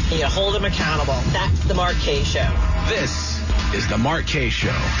are, and you hold them accountable. That's the Mark Kaye Show. This is the Mark Kaye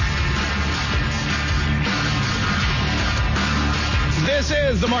Show. This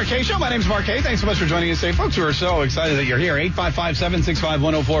is the Mark Kaye Show. My name's Mark Kaye. Thanks so much for joining us today. Folks, we're so excited that you're here.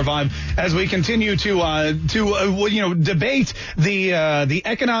 855-765-1045 as we continue to debate the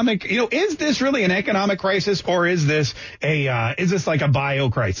economic, is this really an economic crisis, or is this like a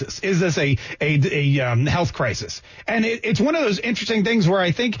bio crisis? Is this a health crisis? And it's one of those interesting things where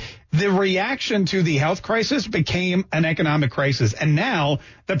I think the reaction to the health crisis became an economic crisis. And now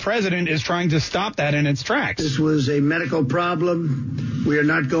the president is trying to stop that in its tracks. This was a medical problem. We are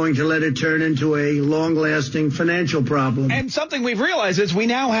not going to let it turn into a long-lasting financial problem. And something we've realized is we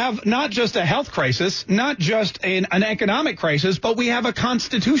now have not just a health crisis, not just an economic crisis, but we have a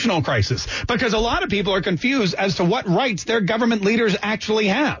constitutional crisis. Because a lot of people are confused as to what rights their government leaders actually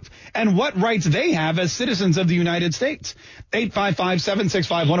have and what rights they have as citizens of the United States.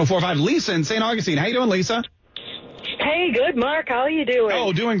 855-765-1045. Lisa in St. Augustine. How you doing, Lisa? Hey, good, Mark. How are you doing?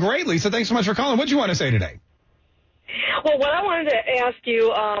 Oh, doing great, Lisa. Thanks so much for calling. What do you want to say today? Well, what I wanted to ask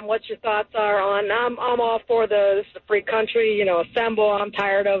you, what your thoughts are on, I'm all for this is a free country, assemble. I'm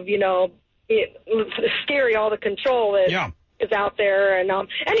tired of, scary all the control that is out there. And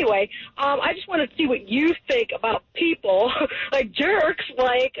anyway, I just want to see what you think about people like jerks,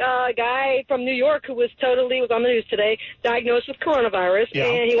 like a guy from New York who was on the news today, diagnosed with coronavirus,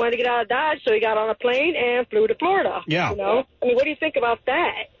 and he wanted to get out of Dodge, so he got on a plane and flew to Florida. Yeah. I mean, what do you think about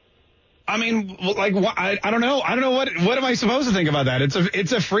that? I mean, like, I don't know. I don't know what am I supposed to think about that?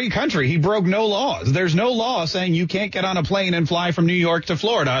 It's a free country. He broke no laws. There's no law saying you can't get on a plane and fly from New York to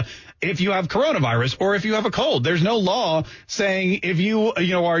Florida if you have coronavirus or if you have a cold. There's no law saying if you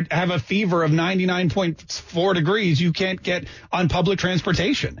have a fever of 99.4 degrees, you can't get on public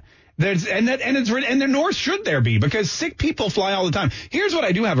transportation. Nor should there be, because sick people fly all the time. Here's what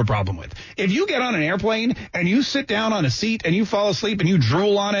I do have a problem with. If you get on an airplane and you sit down on a seat and you fall asleep and you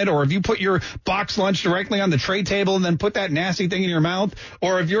drool on it, or if you put your box lunch directly on the tray table and then put that nasty thing in your mouth,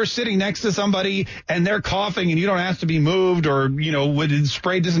 or if you're sitting next to somebody and they're coughing and you don't ask to be moved, or, with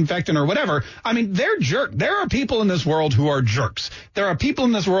spray disinfectant or whatever, I mean, they're jerks. There are people in this world who are jerks. There are people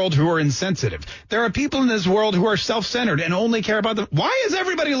in this world who are insensitive. There are people in this world who are self-centered and only care about them. Why is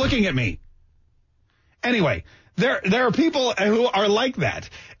everybody looking at me? Anyway, there are people who are like that.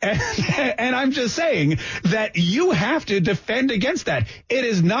 And I'm just saying that you have to defend against that. It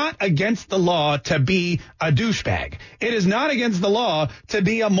is not against the law to be a douchebag. It is not against the law to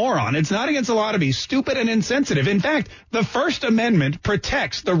be a moron. It's not against the law to be stupid and insensitive. In fact, the First Amendment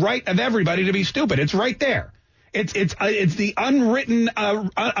protects the right of everybody to be stupid. It's right there. It's the unwritten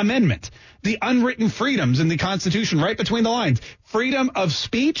amendment, the unwritten freedoms in the Constitution, right between the lines. Freedom of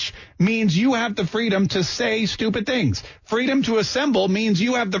speech means you have the freedom to say stupid things. Freedom to assemble means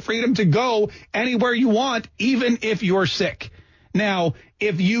you have the freedom to go anywhere you want, even if you're sick. Now,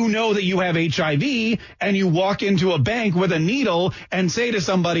 if you know that you have HIV and you walk into a bank with a needle and say to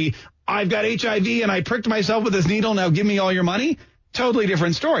somebody, I've got HIV and I pricked myself with this needle, now give me all your money, totally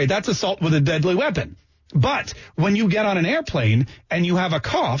different story. That's assault with a deadly weapon. But when you get on an airplane and you have a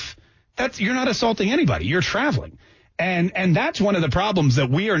cough, you're not assaulting anybody. You're traveling. And that's one of the problems that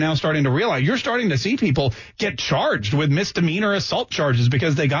we are now starting to realize. You're starting to see people get charged with misdemeanor assault charges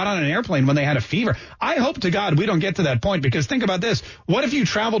because they got on an airplane when they had a fever. I hope to God we don't get to that point, because think about this. What if you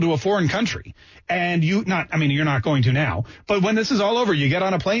travel to a foreign country and you're not going to now, but when this is all over, you get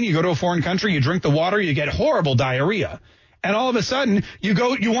on a plane, you go to a foreign country, you drink the water, you get horrible diarrhea. And all of a sudden, you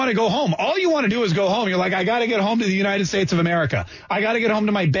want to go home. All you want to do is go home. You're like, I got to get home to the United States of America. I got to get home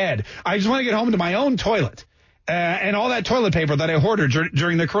to my bed. I just want to get home to my own toilet. And all that toilet paper that I hoarded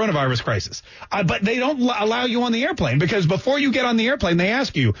during the coronavirus crisis. But they don't allow you on the airplane, because before you get on the airplane, they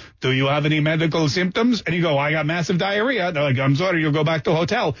ask you, do you have any medical symptoms? And you go, I got massive diarrhea. They're like, I'm sorry, you'll go back to the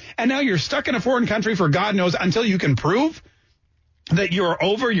hotel. And now you're stuck in a foreign country for God knows until you can prove that you're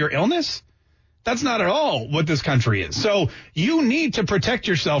over your illness. That's not at all what this country is. So you need to protect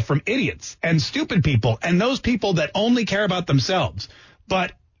yourself from idiots and stupid people and those people that only care about themselves.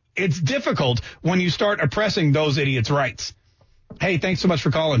 But it's difficult when you start oppressing those idiots' rights. Hey, thanks so much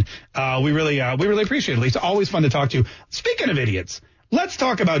for calling. We really appreciate it. Lisa, always fun to talk to you. Speaking of idiots, let's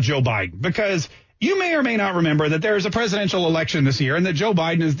talk about Joe Biden, because you may or may not remember that there is a presidential election this year and that Joe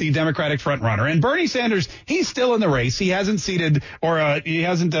Biden is the Democratic frontrunner. And Bernie Sanders, he's still in the race. He hasn't seated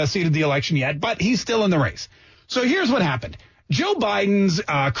the election yet, but he's still in the race. So here's what happened. Joe Biden's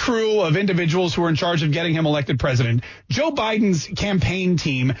crew of individuals who are in charge of getting him elected president, Joe Biden's campaign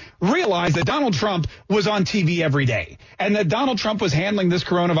team realized that Donald Trump was on TV every day and that Donald Trump was handling this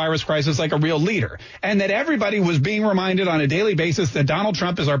coronavirus crisis like a real leader and that everybody was being reminded on a daily basis that Donald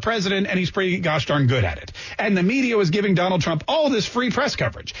Trump is our president and he's pretty gosh darn good at it. And the media was giving Donald Trump all this free press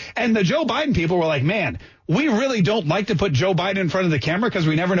coverage. And the Joe Biden people were like, man, we really don't like to put Joe Biden in front of the camera because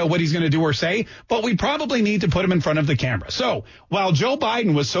we never know what he's going to do or say, but we probably need to put him in front of the camera. So while Joe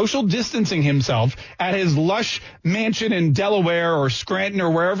Biden was social distancing himself at his lush mansion in Delaware or Scranton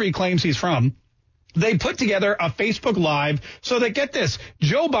or wherever he claims he's from, they put together a Facebook Live so that, get this,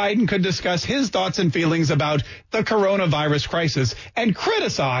 Joe Biden could discuss his thoughts and feelings about the coronavirus crisis and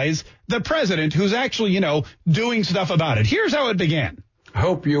criticize the president who's actually, doing stuff about it. Here's how it began. I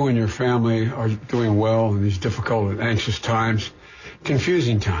hope you and your family are doing well in these difficult and anxious times,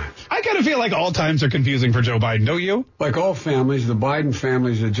 confusing times. I kind of feel like all times are confusing for Joe Biden, don't you? Like all families, the Biden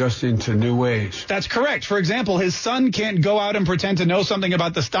family is adjusting to new ways. That's correct. For example, his son can't go out and pretend to know something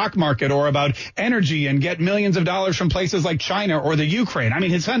about the stock market or about energy and get millions of dollars from places like China or the Ukraine. I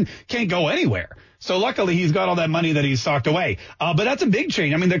mean, his son can't go anywhere. So luckily he's got all that money that he's socked away. But that's a big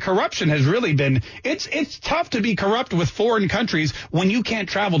change. I mean, the corruption has really been, it's tough to be corrupt with foreign countries when you can't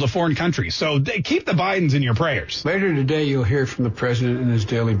travel to foreign countries. So keep the Bidens in your prayers. Later today, you'll hear from the president in his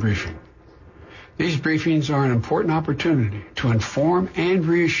daily briefing. These briefings are an important opportunity to inform and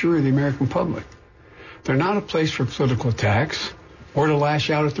reassure the American public. They're not a place for political attacks or to lash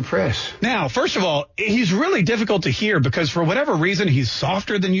out at the press. Now, first of all, he's really difficult to hear because for whatever reason, he's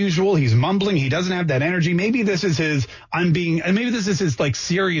softer than usual. He's mumbling. He doesn't have that energy. Maybe this is his like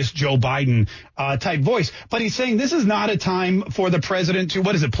serious Joe Biden type voice. But he's saying this is not a time for the president to,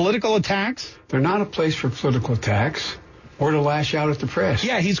 political attacks? They're not a place for political attacks or to lash out at the press.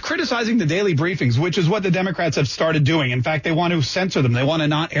 Yeah, he's criticizing the daily briefings, which is what the Democrats have started doing. In fact, they want to censor them. They want to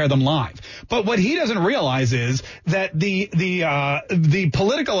not air them live. But what he doesn't realize is that the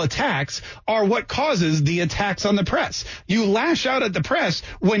political attacks are what causes the attacks on the press. You lash out at the press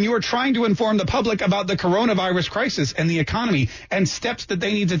when you are trying to inform the public about the coronavirus crisis and the economy and steps that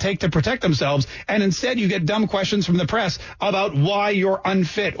they need to take to protect themselves. And instead, you get dumb questions from the press about why you're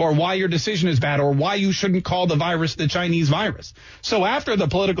unfit or why your decision is bad or why you shouldn't call the virus the Chinese virus. So after the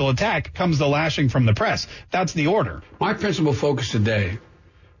political attack comes the lashing from the press. That's the order. My principal focus today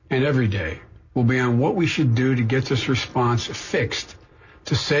and every day will be on what we should do to get this response fixed,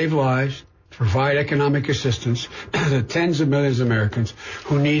 to save lives, provide economic assistance to tens of millions of Americans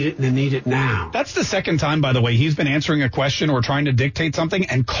who need it and they need it now. That's the second time, by the way, he's been answering a question or trying to dictate something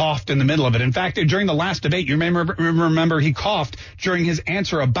and coughed in the middle of it. In fact, during the last debate, you may remember he coughed during his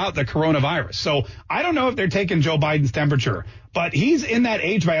answer about the coronavirus. So I don't know if they're taking Joe Biden's temperature, but he's in that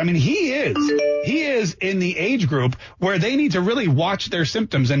age bracket. I mean, he is in the age group where they need to really watch their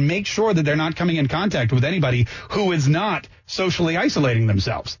symptoms and make sure that they're not coming in contact with anybody who is not socially isolating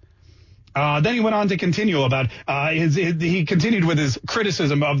themselves. Then he went on to continue about he continued with his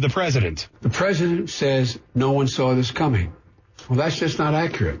criticism of the president. The president says no one saw this coming. Well, that's just not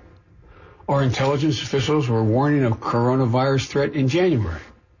accurate. Our intelligence officials were warning of coronavirus threat in January.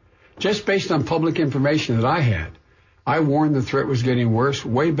 Just based on public information that I had, I warned the threat was getting worse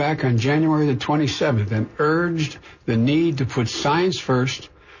way back on January the 27th and urged the need to put science first,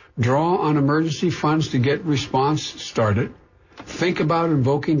 draw on emergency funds to get response started, think about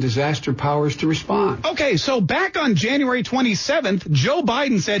invoking disaster powers to respond. Okay, so back on January 27th, Joe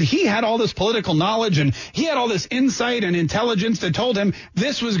Biden said he had all this political knowledge and he had all this insight and intelligence that told him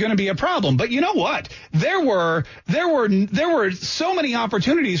this was going to be a problem. But you know what? There were so many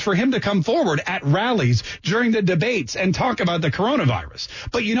opportunities for him to come forward at rallies during the debates and talk about the coronavirus.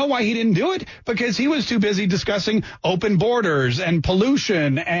 But you know why he didn't do it? Because he was too busy discussing open borders and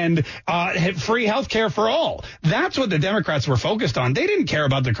pollution and free health care for all. That's what the Democrats were focused on. They didn't care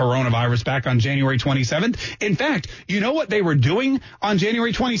about the coronavirus back on January 27th. In fact, you know what they were doing on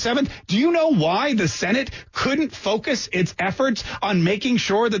January 27th? Do you know why the Senate couldn't focus its efforts on making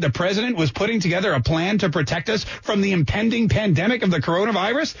sure that the president was putting together a plan to protect us from the impending pandemic of the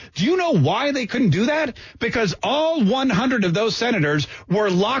coronavirus? Do you know why they couldn't do that? Because all 100 of those senators were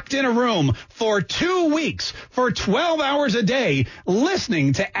locked in a room for 2 weeks, for 12 hours a day,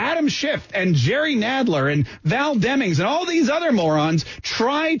 listening to Adam Schiff and Jerry Nadler and Val Demings and all these other other morons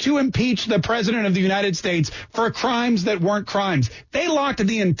try to impeach the president of the United States for crimes that weren't crimes. They locked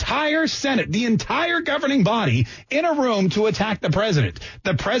the entire Senate, the entire governing body, in a room to attack the president.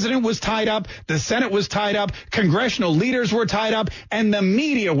 The president was tied up. The Senate was tied up. Congressional leaders were tied up. And the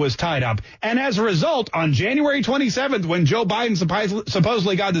media was tied up. And as a result, on January 27th, when Joe Biden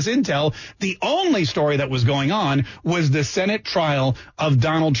supposedly got this intel, the only story that was going on was the Senate trial of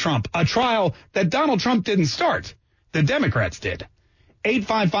Donald Trump, a trial that Donald Trump didn't start. The Democrats did.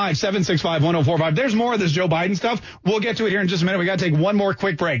 855-765-1045. There's more of this Joe Biden stuff. We'll get to it here in just a minute. We got to take one more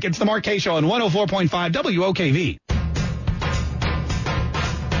quick break. It's the Mark Kaye Show on 104.5 WOKV.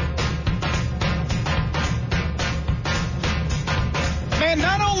 Man,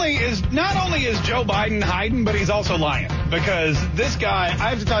 not only is Joe Biden hiding, but he's also lying, because this guy, I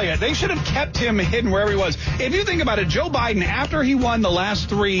have to tell you, they should have kept him hidden wherever he was. If you think about it, Joe Biden, after he won the last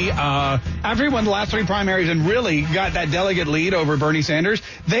three primaries and really got that delegate lead over Bernie Sanders,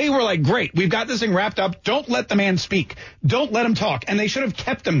 they were like, great, we've got this thing wrapped up. Don't let the man speak. Don't let him talk. And they should have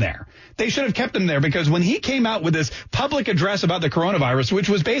kept him there. They should have kept him there, because when he came out with this public address about the coronavirus, which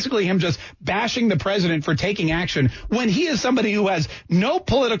was basically him just bashing the president for taking action, when he is somebody who has no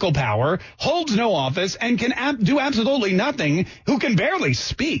political power, holds no office, and can do absolutely nothing, who can barely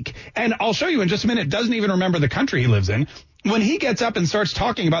speak, and I'll show you in just a minute, doesn't even remember the country he lives in, when he gets up and starts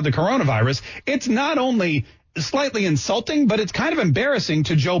talking about the coronavirus, it's not only slightly insulting, but it's kind of embarrassing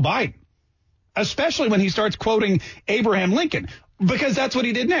to Joe Biden, especially when he starts quoting Abraham Lincoln. Because that's what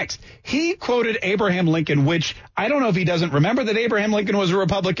he did next. He quoted Abraham Lincoln, which I don't know if he doesn't remember that Abraham Lincoln was a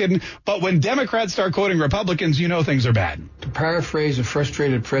Republican, but when Democrats start quoting Republicans, you know things are bad. To paraphrase a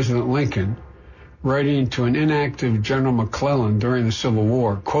frustrated President Lincoln, writing to an inactive General McClellan during the Civil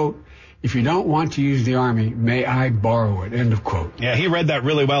War, quote, "If you don't want to use the Army, may I borrow it," end of quote. Yeah, he read that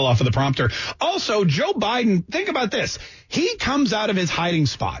really well off of the prompter. Also, Joe Biden, think about this. He comes out of his hiding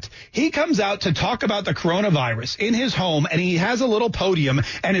spot. He comes out to talk about the coronavirus in his home, and he has a little podium,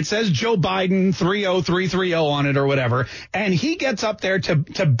 and it says Joe Biden 30330 on it or whatever, and he gets up there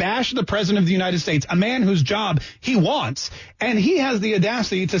to bash the president of the United States, a man whose job he wants, and he has the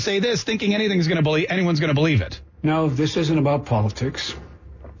audacity to say this, thinking anyone's going to believe it. No, this isn't about politics.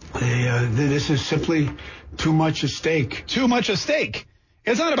 This is simply too much at stake. Too much at stake.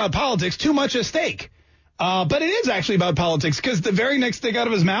 It's not about politics, too much at stake. But it is actually about politics, because the very next thing out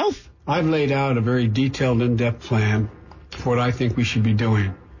of his mouth. I've laid out a very detailed, in-depth plan for what I think we should be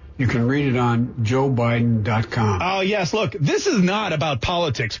doing. You can read it on joebiden.com. Oh, yes. Look, this is not about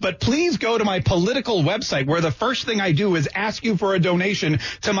politics, but please go to my political website, where the first thing I do is ask you for a donation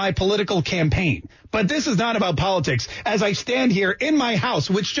to my political campaign. But this is not about politics. As I stand here in my house,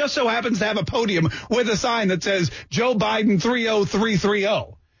 which just so happens to have a podium with a sign that says Joe Biden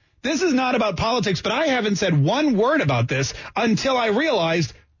 30330. This is not about politics, but I haven't said one word about this until I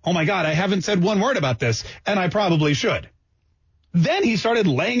realized, oh my God, I haven't said one word about this, and I probably should. Then he started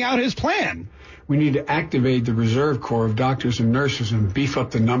laying out his plan. We need to activate the reserve corps of doctors and nurses and beef up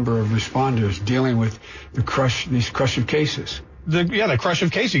the number of responders dealing with these crush of cases. The crush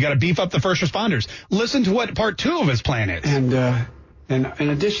of cases. You got to beef up the first responders. Listen to what part 2 of his plan is. And in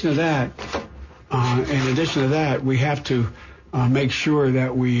addition to that, we have to make sure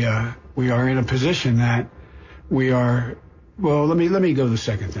that we are in a position that we are. Well, let me go to the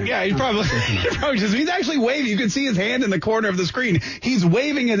second thing. Yeah, he's actually waving. You can see his hand in the corner of the screen. He's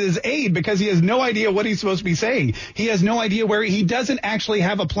waving at his aide because he has no idea what he's supposed to be saying. He has no idea where he doesn't actually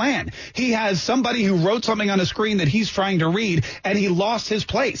have a plan. He has somebody who wrote something on a screen that he's trying to read, and he lost his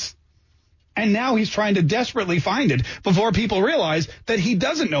place. And now he's trying to desperately find it before people realize that he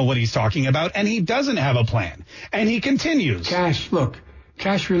doesn't know what he's talking about, and he doesn't have a plan. And he continues.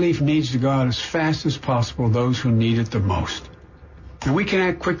 Cash relief needs to go out as fast as possible to those who need it the most. And we can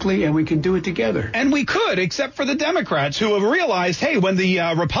act quickly, and we can do it together. And we could, except for the Democrats, who have realized, hey, when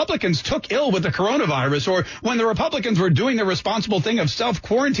the Republicans took ill with the coronavirus, or when the Republicans were doing the responsible thing of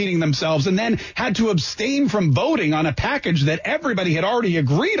self-quarantining themselves and then had to abstain from voting on a package that everybody had already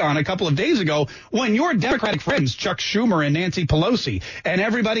agreed on a couple of days ago, when your Democratic friends, Chuck Schumer and Nancy Pelosi and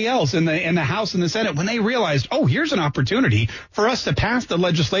everybody else in the House and the Senate, when they realized, oh, here's an opportunity for us to pass the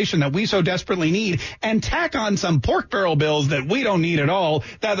legislation that we so desperately need and tack on some pork barrel bills that we don't need at all,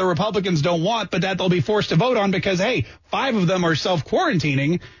 that the Republicans don't want, but that they'll be forced to vote on because, hey, 5 of them are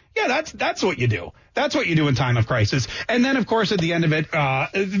self-quarantining. Yeah, that's what you do. That's what you do in time of crisis. And then, of course, at the end of it,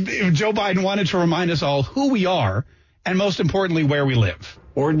 Joe Biden wanted to remind us all who we are and, most importantly, where we live.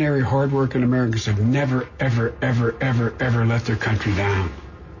 Ordinary, hardworking Americans have never, ever, ever, ever, ever let their country down.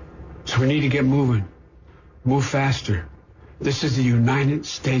 So we need to get moving, move faster, This is the United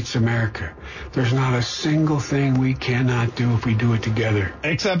States of America. There's not a single thing we cannot do if we do it together.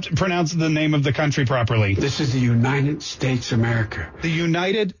 Except pronounce the name of the country properly. This is the United States of America. The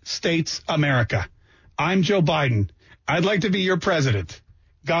United States America. I'm Joe Biden. I'd like to be your president.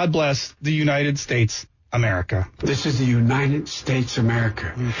 God bless the United States America. This is the United States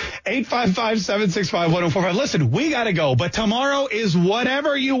America. 855-765-1045. Listen, we got to go, but tomorrow is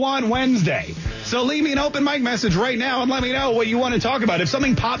Whatever You Want Wednesday. So leave me an open mic message right now and let me know what you want to talk about. If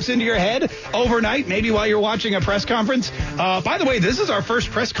something pops into your head overnight, maybe while you're watching a press conference. By the way, this is our first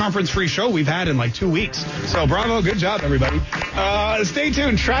press conference free show we've had in like 2 weeks. So bravo. Good job, everybody. Stay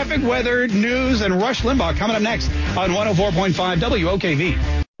tuned. Traffic, weather, news, and Rush Limbaugh coming up next on 104.5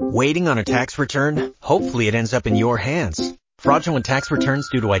 WOKV. Waiting on a tax return? Hopefully it ends up in your hands. Fraudulent tax returns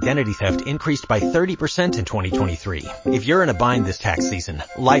due to identity theft increased by 30% in 2023. If you're in a bind this tax season,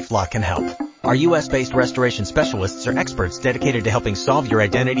 LifeLock can help. Our U.S.-based restoration specialists are experts dedicated to helping solve your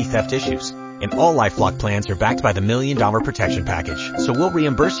identity theft issues. And all LifeLock plans are backed by the $1 Million Protection Package. So we'll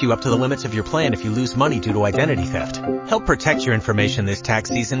reimburse you up to the limits of your plan if you lose money due to identity theft. Help protect your information this tax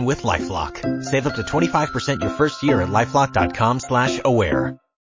season with LifeLock. Save up to 25% your first year at LifeLock.com/aware.